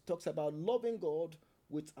 which talks about loving God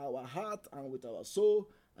with our heart and with our soul.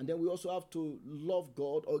 And then we also have to love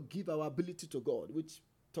God or give our ability to God, which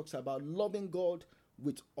talks about loving God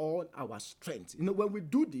with all our strength. When we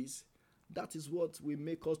do this, that is what will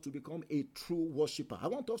make us to become a true worshiper. I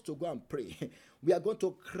want us to go and pray. We are going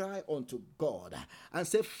to cry unto God and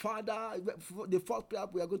say, Father, the first prayer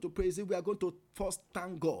we are going to pray is we are going to first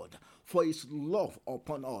thank God for his love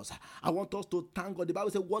upon us. I want us to thank God. The Bible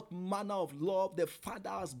says, what manner of love the Father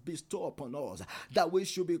has bestowed upon us, that we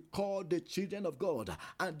should be called the children of God.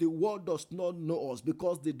 And the world does not know us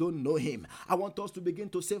because they don't know him. I want us to begin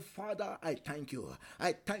to say, Father, I thank you.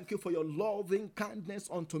 I thank you for your loving kindness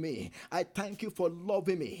unto me. I thank you for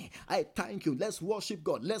loving me. I thank you. Let's worship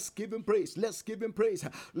God. Let's give him praise. Let's give him praise.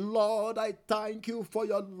 Lord, I thank you for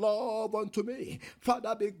your love unto me.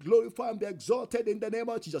 Father, be glorified and be exalted in the name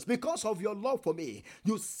of Jesus. Because of your love for me,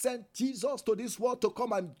 you sent Jesus to this world to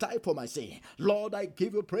come and die for my sin. Lord, I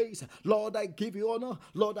give you praise. Lord, I give you honor.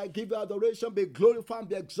 Lord, I give you adoration. Be glorified and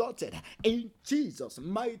be exalted. In Jesus'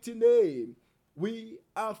 mighty name, we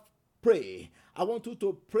have prayed. I want you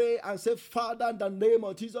to pray and say, Father, in the name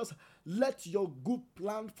of Jesus, let your good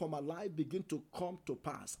plan for my life begin to come to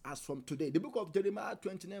pass as from today. The book of Jeremiah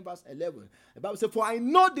 29 verse 11. The Bible says, for I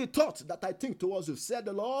know the thought that I think towards you, said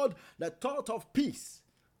the Lord, the thought of peace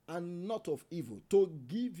and not of evil, to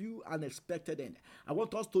give you an expected end. I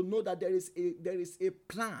want us to know that there is a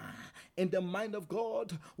plan in the mind of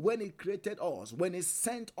God when he created us, when he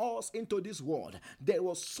sent us into this world. There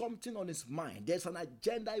was something on his mind. There's an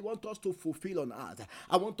agenda he wants us to fulfill on earth.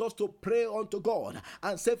 I want us to pray unto God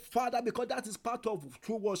and say, Father, because that is part of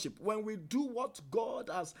true worship. When we do what God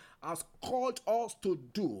has called us to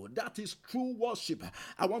do, that is true worship.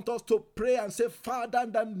 I want us to pray and say, Father,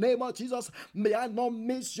 in the name of Jesus, may I not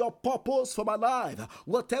miss your purpose for my life.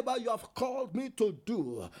 Whatever you have called me to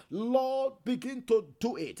do, Lord, begin to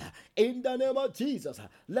do it. In the name of Jesus,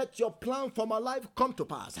 let your plan for my life come to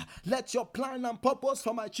pass. Let your plan and purpose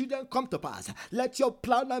for my children come to pass. Let your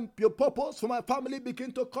plan and your purpose for my family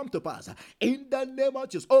begin to come to pass. In the name of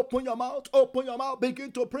Jesus, open your mouth,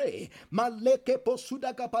 begin to pray.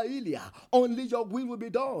 Only your will be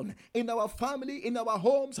done in our family, in our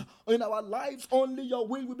homes, in our lives. Only your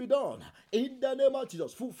will be done. In the name of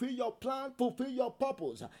Jesus, fulfill your plan, fulfill your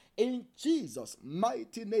purpose. In Jesus'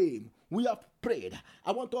 mighty name, we have prayed.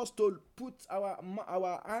 I want us to put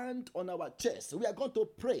our hand on our chest. We are going to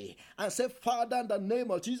pray and say, Father, in the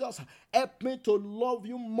name of Jesus, help me to love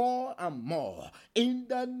you more and more. In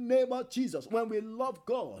the name of Jesus, when we love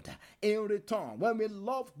God in return, when we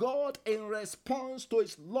love God in response to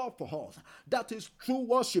his love for us, that is true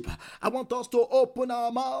worship. I want us to open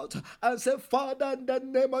our mouth and say, Father, in the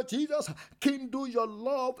name of Jesus, kindle your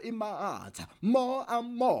love in my heart more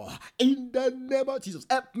and more. In the name of Jesus,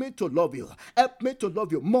 help me to love you. Help me to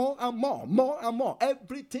love you more and more, more and more.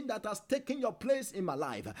 Everything that has taken your place in my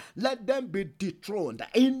life, let them be dethroned.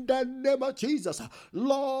 In the name of Jesus,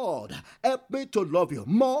 Lord, help me to love you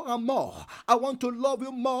more and more. I want to love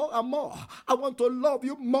you more and more. I want to love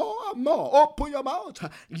you more and more. Open your mouth.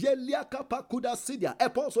 Help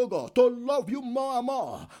us, oh God, to love you more and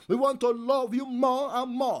more. We want to love you more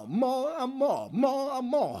and more, more and more, more and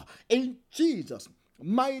more. In Jesus'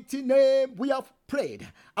 mighty name, we have prayed.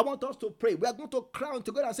 I want us to pray. We are going to cry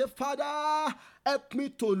unto God and say, Father, help me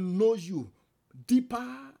to know you deeper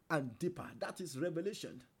and deeper. That is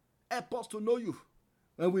revelation. Help us to know you.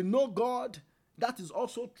 When we know God, that is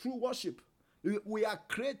also true worship. We are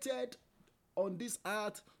created on this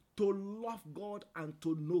earth to love God and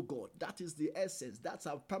to know God. That is the essence. That's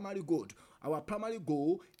our primary goal. Our primary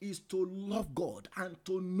goal is to love God and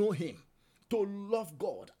to know him. To love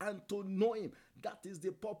God and to know him. That is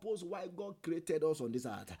the purpose why God created us on this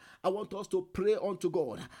earth. I want us to pray unto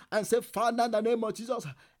God and say, Father, in the name of Jesus,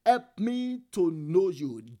 help me to know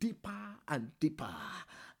you deeper and deeper.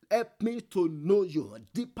 Help me to know you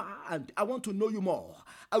deeper, and I want to know you more.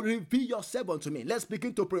 Reveal yourself unto me. Let's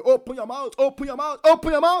begin to pray. Open your mouth, open your mouth,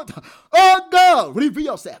 open your mouth. Oh God,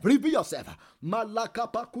 reveal yourself, reveal yourself.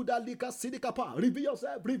 Malakapa kudalika sidikapa. Reveal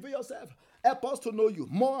yourself, reveal yourself. Help us to know you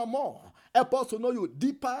more and more. Help us to know you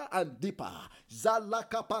deeper and deeper.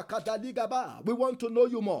 Zalakapakadaligaba. We want to know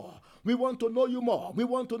you more. We want to know you more. We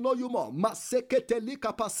want to know you more.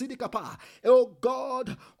 Maseketelikapasidikapa. Oh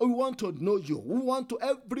God, we want to know you. We want to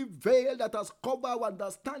every veil that has covered our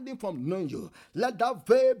understanding from knowing you. Let that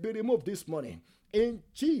veil be removed this morning. In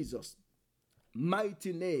Jesus'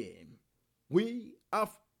 mighty name, we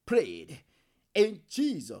have prayed. In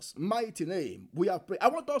Jesus' mighty name, we have prayed. I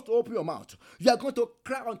want us to open your mouth. You are going to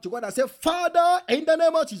cry unto God and say, Father, in the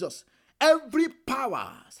name of Jesus, every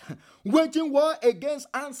power waging war against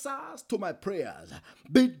answers to my prayers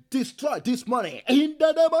be destroyed this morning. In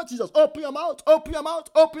the name of Jesus, open your mouth, open your mouth,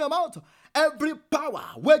 open your mouth. Every power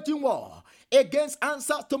waging war against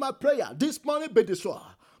answers to my prayer this morning be destroyed.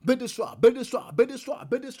 Be destroyed, be destroyed, be destroyed,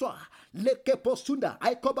 be destroyed. Leke posunda,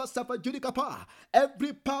 I cover Safa Judikapa.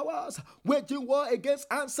 Every powers waging war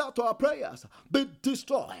against answer to our prayers be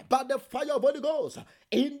destroyed by the fire of Holy Ghost.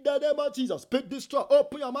 In the name of Jesus, be destroyed.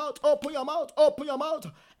 Open your mouth, open your mouth, open your mouth.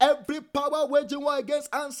 Every power waging war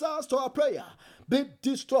against answers to our prayer be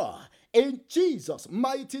destroyed. In Jesus'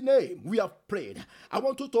 mighty name, we have prayed. I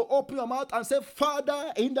want you to open your mouth and say,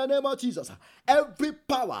 Father, in the name of Jesus, every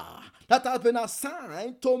power that has been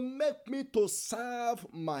assigned to make me to serve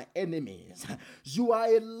my enemies, you are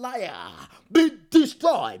a liar. Be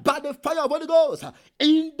destroyed by the fire of Holy Ghost.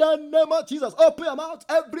 In the name of Jesus, open your mouth.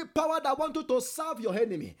 Every power that wants you to serve your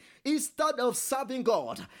enemy instead of serving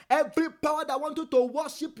God, every power that wants you to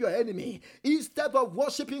worship your enemy instead of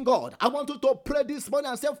worshiping God, I want you to pray this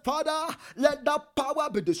morning and say, Father, let that power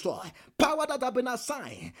be destroyed. Power that have been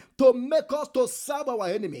assigned to make us to serve our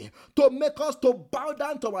enemy, to make us to bow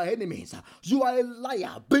down to our enemies. You are a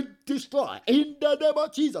liar. Be destroyed in the name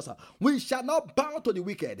of Jesus. We shall not bow to the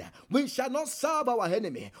wicked. We shall not serve our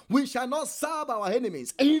enemy. We shall not serve our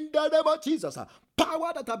enemies in the name of Jesus.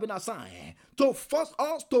 Power that have been assigned to force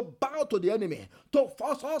us to bow to the enemy, to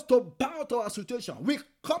force us to bow to our situation, we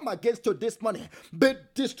come against you this morning. Be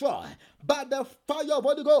destroyed by the fire of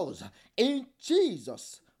Holy Ghost. In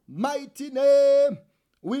Jesus' mighty name,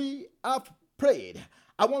 we have prayed.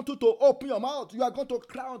 I want you to open your mouth. You are going to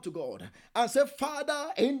cry unto God and say,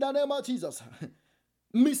 Father, in the name of Jesus,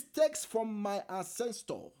 mistakes from my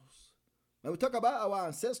ancestors. When we talk about our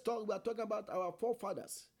ancestors, we are talking about our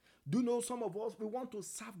forefathers. Do you know some of us, we want to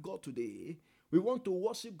serve God today, we want to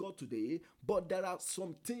worship God today, but there are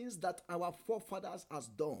some things that our forefathers has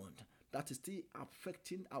done that is still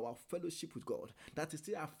affecting our fellowship with God, that is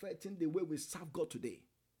still affecting the way we serve God today.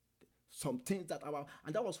 Some things that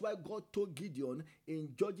and that was why God told Gideon in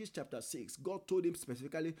Judges chapter 6, God told him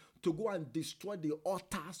specifically to go and destroy the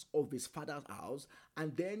altars of his father's house,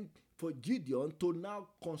 and then for Gideon to now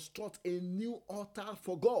construct a new altar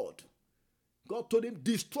for God. God told him,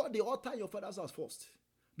 destroy the altar in your father's house first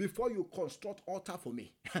before you construct altar for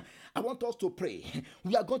me. I want us to pray.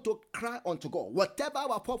 We are going to cry unto God. Whatever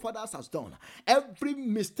our forefathers has done, every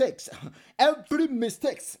mistakes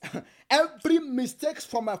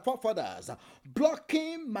from my forefathers,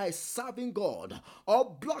 blocking my serving God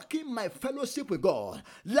or blocking my fellowship with God,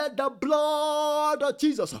 let the blood of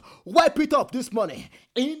Jesus wipe it up this morning.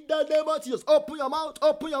 In the name of Jesus, open your mouth,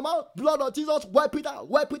 blood of Jesus, wipe it out,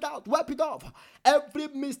 wipe it off. Every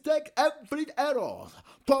mistake, every error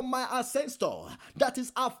from my ancestor that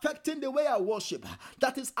is affecting the way I worship,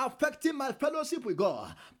 that is affecting my fellowship with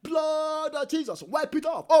God, blood of Jesus, wipe it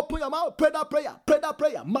off. Open your mouth, pray that prayer. Blood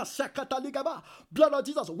of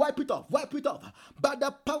Jesus, wipe it off. By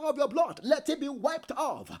the power of your blood, let it be wiped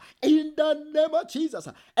off. In the name of Jesus,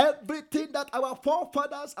 everything that our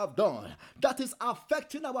forefathers have done that is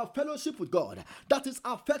affecting our fellowship with God, that is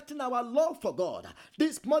affecting our love for God,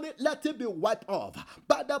 this morning let it be wiped off.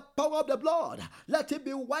 By the power of the blood, let it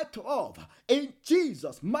be wiped off. In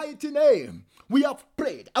Jesus' mighty name, we have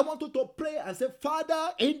prayed. I want you to pray and say,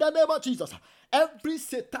 Father, in the name of Jesus, every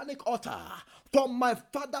satanic altar from my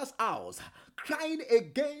father's house, crying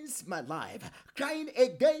against my life, crying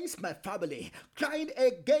against my family, crying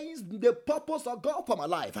against the purpose of God for my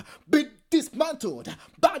life, be dismantled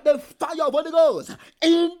by the fire of Holy Ghost.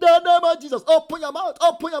 In the name of Jesus, open your mouth,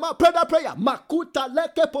 pray that prayer. Makuta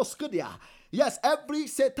leke poskudia. Yes, every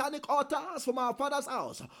satanic altar from our father's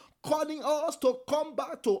house, calling us to come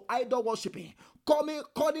back to idol worshiping,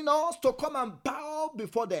 calling us to come and bow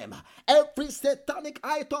before them. Every satanic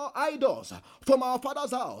idols from our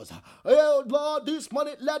father's house. Oh Lord, this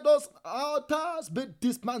morning let those altars be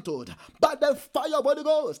dismantled by the fire of Holy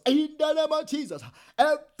Ghost in the name of Jesus.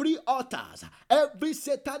 Every altars, every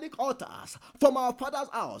satanic altars from our father's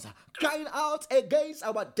house, crying out against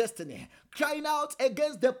our destiny, crying out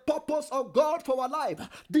against the purpose of God for our life,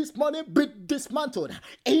 this morning be dismantled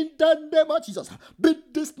in the name of Jesus. Be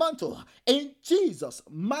dismantled in Jesus'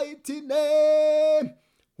 mighty name.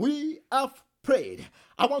 We have prayed.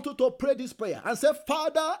 I want you to pray this prayer and say,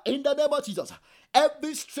 Father, in the name of Jesus,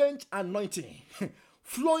 every strange anointing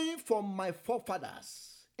flowing from my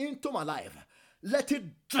forefathers into my life, let it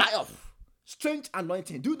dry off. Strange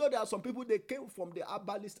anointing. Do you know there are some people, they came from the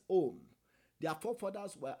herbalist home. Their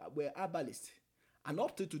forefathers were herbalists. And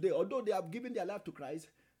up to today, although they have given their life to Christ,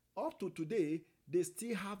 up to today, they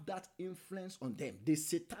still have that influence on them. The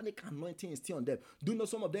satanic anointing is still on them. Do you know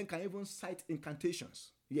some of them can even cite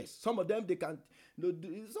incantations? Yes, some of them, they can,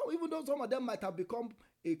 even though some of them might have become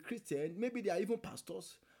a Christian, maybe they are even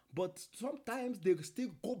pastors, but sometimes they still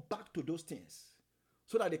go back to those things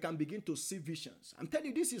so that they can begin to see visions. I'm telling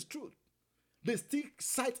you, this is true. They still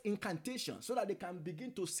cite incantations so that they can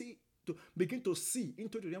begin to see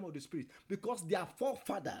into the realm of the spirit, because their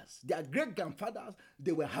forefathers, their great-grandfathers,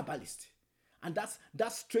 they were herbalists. And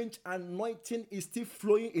that strange anointing is still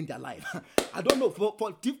flowing in their life. I don't know, for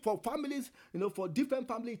families, for different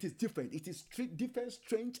families, it is different. It is different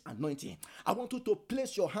strange anointing. I want you to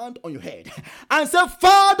place your hand on your head and say,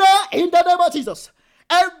 Father, in the name of Jesus,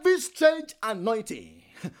 every strange anointing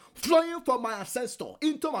flowing from my ancestor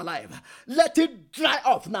into my life, let it dry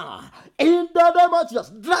off now. In the name of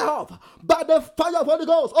Jesus, dry off by the fire of Holy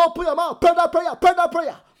Ghost. Open your mouth, pray that prayer, pray that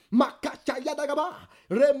prayer. Makacha yadagaba.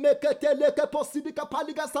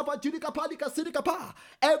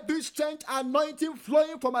 Every strange anointing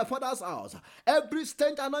flowing from my father's house, every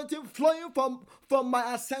strange anointing flowing from my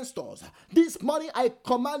ancestors, this morning I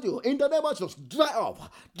command you in the name of Jesus, dry off.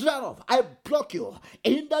 I block you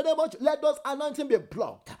in the name of Jesus. Let those anointing be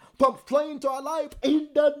blocked from flowing to our life in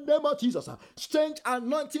the name of Jesus. Strange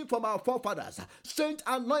anointing from our forefathers, strange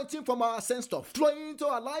anointing from our ancestors, flowing into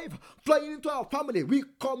our life, flowing into our family. We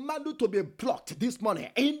command you to be blocked this morning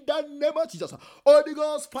in the name of Jesus. Holy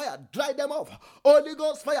Ghost fire, dry them off. Holy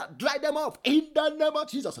Ghost fire, dry them off in the name of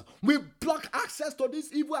Jesus. We block access to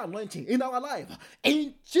this evil anointing in our life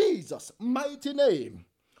in Jesus' mighty name.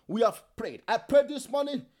 We have prayed. I prayed this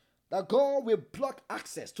morning that God will block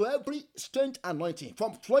access to every strange anointing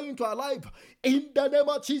from flowing to our life in the name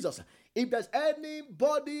of Jesus. If there's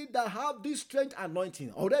anybody that have this strange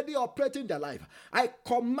anointing already operating their life, I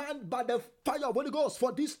command by the fire of Holy Ghost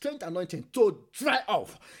for this strange anointing to dry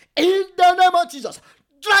off in the name of Jesus.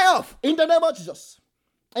 Dry off in the name of Jesus.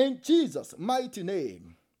 In Jesus' mighty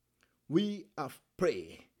name, we have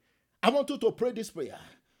prayed. I want you to pray this prayer.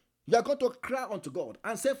 You are going to cry unto God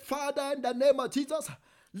and say, Father, in the name of Jesus,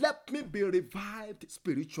 let me be revived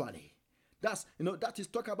spiritually. That is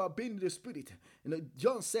talking about being in the spirit.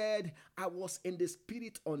 John said, I was in the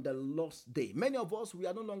spirit on the lost day. Many of us, we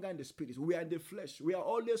are no longer in the spirit. We are in the flesh. We are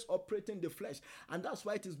always operating the flesh. And that's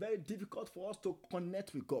why it is very difficult for us to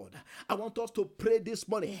connect with God. I want us to pray this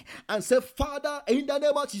morning and say, Father, in the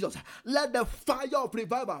name of Jesus, let the fire of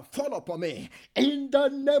revival fall upon me. In the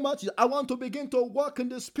name of Jesus, I want to begin to walk in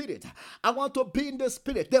the spirit. I want to be in the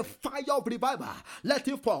spirit. The fire of revival, let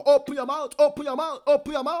it fall. Open your mouth, open your mouth,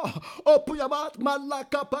 open your mouth, open your mouth.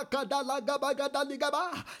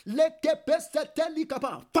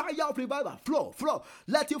 Fire of revival, flow.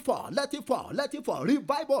 Let it fall.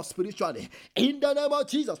 Revive us spiritually in the name of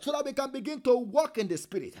Jesus, so that we can begin to walk in the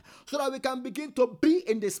spirit, so that we can begin to be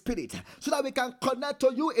in the spirit, so that we can connect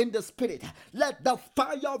to you in the spirit. Let the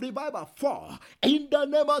fire of revival fall in the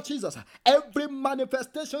name of Jesus. Every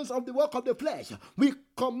manifestations of the work of the flesh, we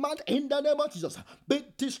command in the name of Jesus, be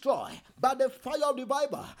destroyed by the fire of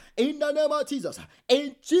revival in the name of Jesus.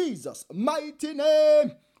 In Jesus' mighty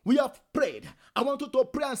name, we have prayed. I want you to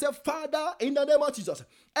pray and say, Father, in the name of Jesus,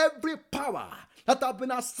 every power that have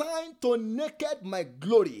been assigned to naked my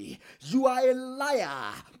glory, you are a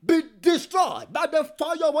liar. Be destroyed by the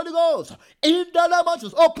fire of Holy Ghost. In the name of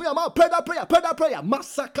Jesus, open your mouth, pray that prayer.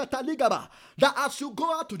 Masakata ligaba. That as you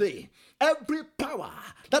go out today, every power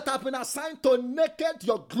that have been assigned to naked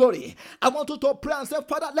your glory, I want you to pray and say,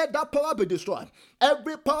 Father, let that power be destroyed.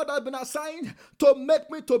 Every power that has been assigned to make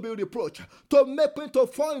me to be reproached, to make me to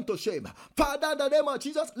fall into shame, Father, in the name of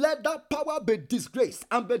Jesus, let that power be disgraced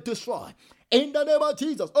and be destroyed. In the name of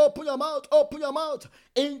Jesus, open your mouth.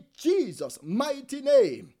 In Jesus' mighty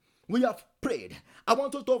name, we have prayed. I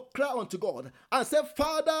want you to cry unto God and say,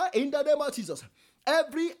 Father, in the name of Jesus,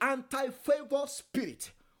 every anti-favor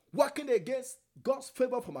spirit working against God's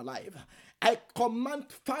favor for my life, I command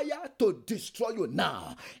fire to destroy you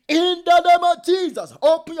now. In the name of Jesus,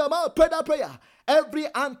 open your mouth, pray that prayer. Every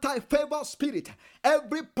anti-favor spirit,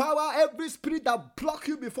 every power, every spirit that block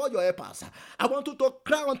you before your helpers, I want you to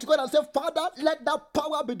cry unto God and say, Father, let that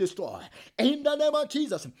power be destroyed. In the name of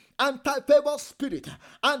Jesus, anti-favor spirit,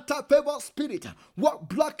 what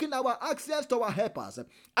blocking our access to our helpers,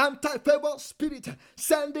 anti-favor spirit,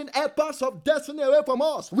 sending helpers of destiny away from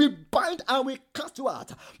us, we bind and we cast you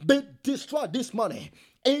out. Be destroyed this morning.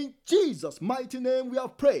 In Jesus' mighty name we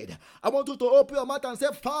have prayed. I want you to open your mouth and say,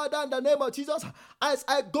 Father, in the name of Jesus, as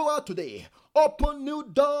I go out today, open new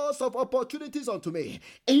doors of opportunities unto me.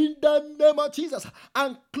 In the name of Jesus,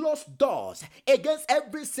 and close doors against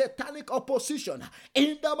every satanic opposition.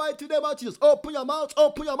 In the mighty name of Jesus, open your mouth,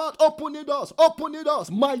 open your mouth, open new doors, open new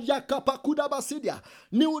doors.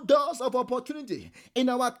 New doors of opportunity in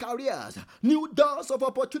our careers, new doors of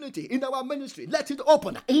opportunity in our ministry. Let it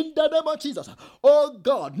open in the name of Jesus. Oh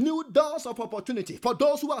God, new doors of opportunity for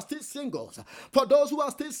those who are still singles,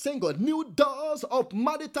 new doors of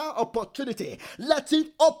marital opportunity. Let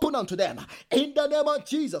it open unto them in the name of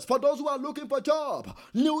Jesus. For those who are looking for job,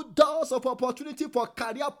 new doors of opportunity for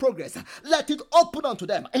career progress. Let it open unto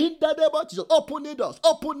them in the name of Jesus. Open new doors,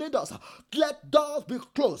 open new doors. Let doors be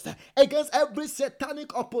closed against every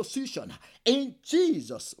satanic opposition in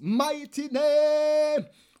Jesus' mighty name.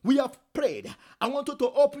 We have prayed. I want you to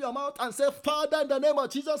open your mouth and say, Father, in the name of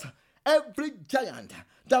Jesus, every giant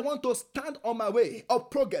that want to stand on my way of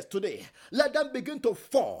progress today, let them begin to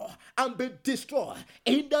fall and be destroyed.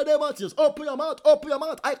 In the name of Jesus, open your mouth, open your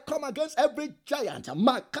mouth. I come against every giant.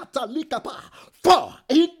 Makata likapa. Fall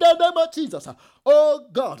in the name of Jesus. Oh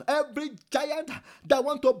God, every giant that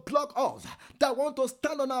want to block us, that want to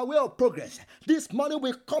stand on our way of progress, this morning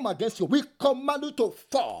we come against you. We command you to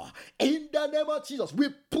fall. In the name of Jesus, we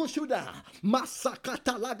push you down.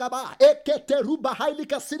 Masakata lagaba. Ekete ruba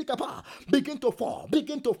hailika sirikapa. Begin to fall.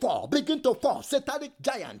 Begin to fall. Begin to fall. Satanic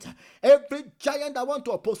giant. Every giant that want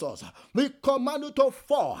to oppose us, we command you to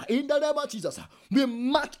fall. In the name of Jesus, we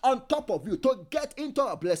march on top of you to get into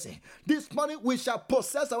our blessing. This morning we shall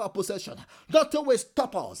possess our possession. Nothing will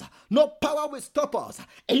stop us. No power will stop us.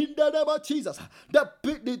 In the name of Jesus,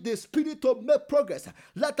 the spirit to make progress,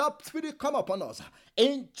 let that spirit come upon us.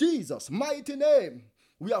 In Jesus' mighty name,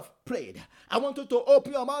 we have prayed. I want you to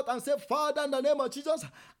open your mouth and say, Father, in the name of Jesus,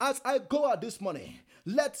 as I go out this morning,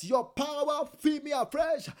 let your power fill me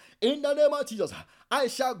afresh. In the name of Jesus, I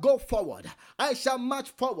shall go forward. I shall march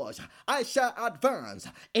forward. I shall advance.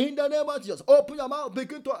 In the name of Jesus, open your mouth.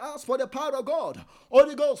 Begin to ask for the power of God.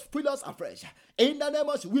 Holy Ghost, fill us afresh. In the name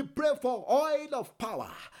of Jesus, we pray for oil of power,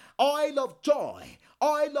 oil of joy,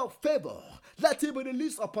 oil of favor. Let it be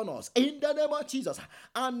released upon us. In the name of Jesus,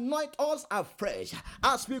 anoint us afresh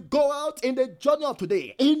as we go out in the journey of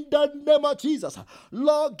today. In the name of Jesus,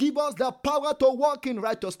 Lord, give us the power to walk in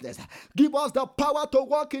righteousness. Give us the power to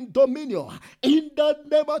walk in dominion. In the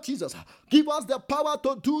name of Jesus, give us the power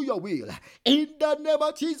to do your will. In the name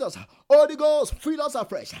of Jesus, Holy Ghost, fill us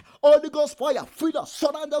afresh. Holy Ghost fire, fill us,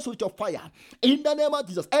 surround us with your fire. In the name of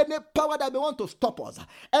Jesus, any power that may want to stop us,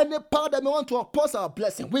 any power that may want to oppose our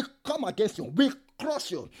blessing, we come against you. We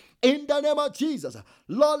crush you. In the name of Jesus,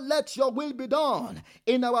 Lord, let your will be done.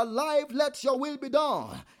 In our life, let your will be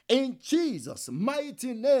done. In Jesus'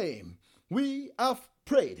 mighty name, we have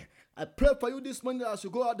prayed. I pray for you this morning as you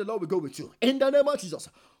go out, the Lord will go with you. In the name of Jesus,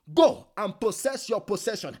 go and possess your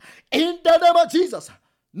possession. In the name of Jesus,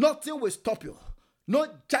 nothing will stop you. No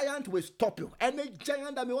giant will stop you. Any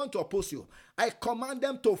giant that may want to oppose you, I command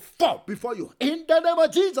them to fall before you. In the name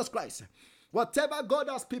of Jesus Christ. Whatever God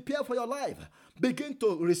has prepared for your life, begin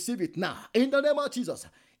to receive it now. In the name of Jesus,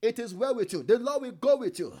 it is well with you. The Lord will go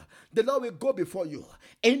with you. The Lord will go before you.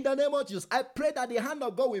 In the name of Jesus, I pray that the hand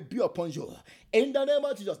of God will be upon you. In the name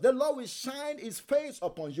of Jesus, the Lord will shine his face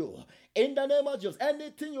upon you. In the name of Jesus,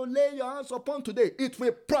 anything you lay your hands upon today, it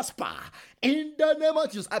will prosper. In the name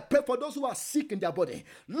of Jesus, I pray for those who are sick in their body.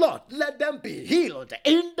 Lord, let them be healed.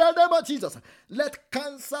 In the name of Jesus, let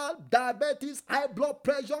cancer, diabetes, high blood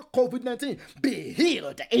pressure, COVID-19 be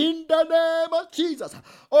healed. In the name of Jesus,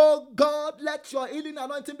 oh God, let your healing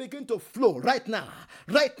anointing anointing begin to flow right now,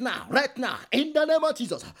 right now, right now. In the name of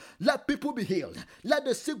Jesus, let people be healed. Let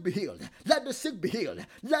the sick be healed. Let the sick be healed.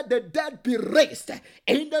 Let the dead be raised.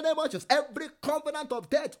 In the name of Jesus, every covenant of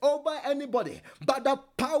death over anybody, by the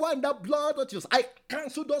power and the blood of Jesus, I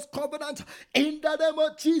cancel those covenants. In the name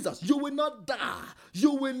of Jesus, you will not die.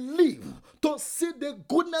 You will live to see the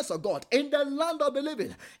goodness of God in the land of the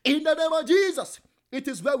living. In the name of Jesus, it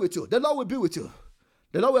is well with you. The Lord will be with you.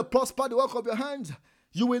 The Lord will prosper the work of your hands.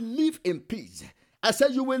 You will live in peace. I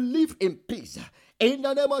said you will live in peace. In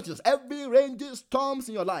the name of Jesus, every raging storms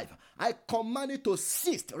in your life, I command it to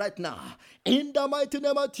cease right now. In the mighty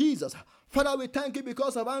name of Jesus. Father, we thank you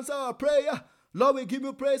because of answer our prayer. Lord, we give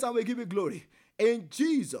you praise and we give you glory. In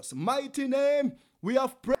Jesus' mighty name, we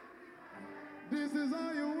have prayed. This is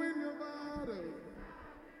how you win your battle.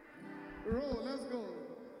 Roll, let's go.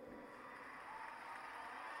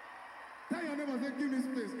 Tell your neighbor, say, give me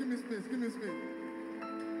space, give me space, give me space.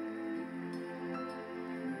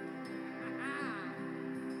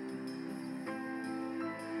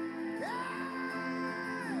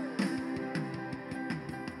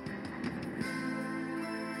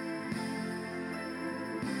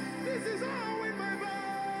 This is how I win my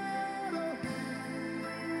battle.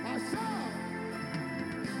 I shall.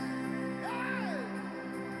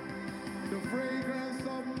 The fragrance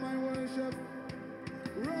of my worship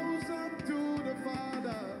rose up to the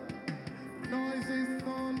Father. Noises,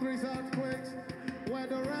 thunders, earthquakes were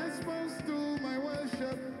the response to my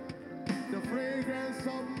worship. The fragrance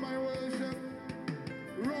of my worship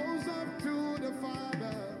rose up to the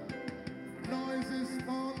Father. Noises,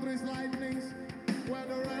 thunders, lightnings were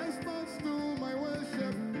the response to my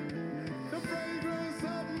worship. The fragrance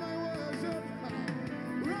of my worship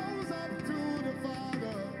rose up to the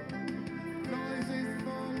Father. Noises,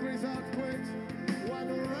 thunders, earthquakes were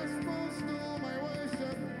the response to my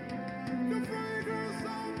worship. The fragrance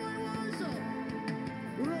of my worship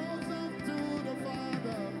rose up to the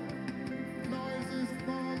Father. Noises,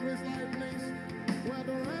 thunders, lightnings were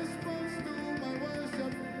the response to my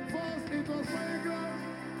worship. First it was fragrance,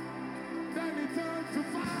 then it turned to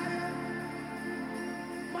fire.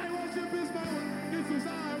 My worship is my worship. This is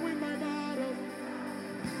how I win my battle.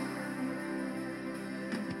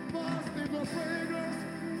 First it was fragrance,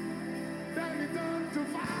 then it turned to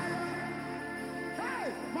fire. Hey,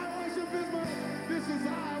 my worship is my. This is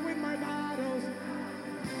how I win my battles.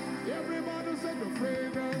 Everybody said the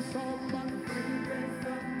fragrance of my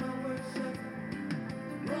worship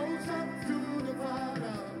rose up to the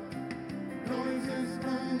Father. Noises,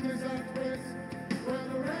 thunders, earthquakes were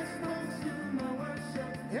the response to my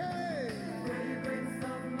worship. Hey, fragrance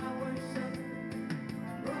of my worship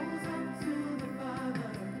rose up to the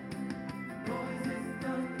Father. Noises,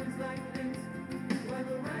 thunders, lightnings were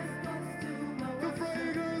the response to my worship. The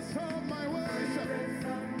fragrance of my worship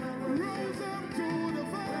rose up to the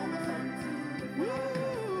Father.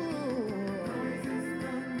 Noises,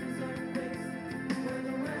 thunders, earthquakes were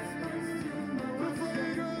the response to my worship. The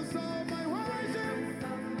fragrance of my worship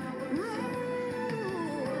rose.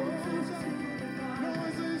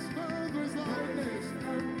 Noises, thunders, lightnings.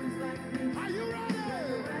 Are you ready?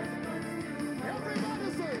 Everybody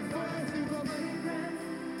say, first it was fragrance,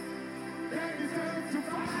 then it turned to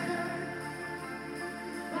fire.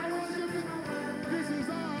 My worship is, this is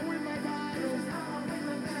how I win my battles.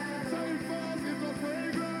 Say first it was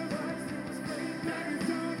fragrance, then it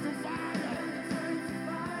turned to fire.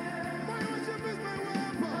 My worship is my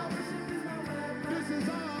weapon. This is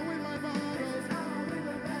how I win my battles.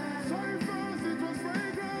 Say first it was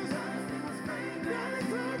fragrance, then it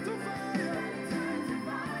turned to fire.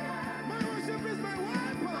 My worship is my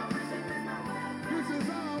weapon. This is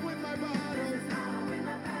how I win my battles.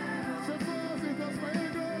 So first it was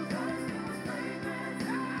fragrance.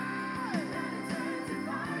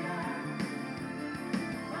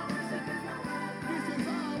 This is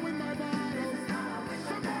how I win my battles.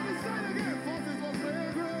 Somebody say it again. First it was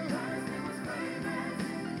fragrance.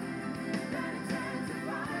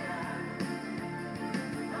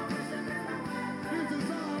 This is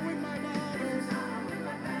how I win my battles.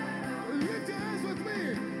 Lift your hands with me.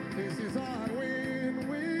 This is how I win,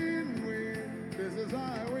 win, win. This is how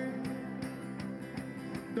I win.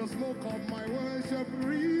 The smoke of my worship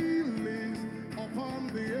release upon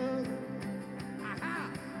the earth. Aha!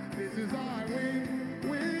 This is how I win,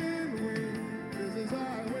 win, win. This is how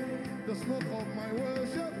I win. The smoke of my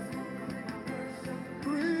worship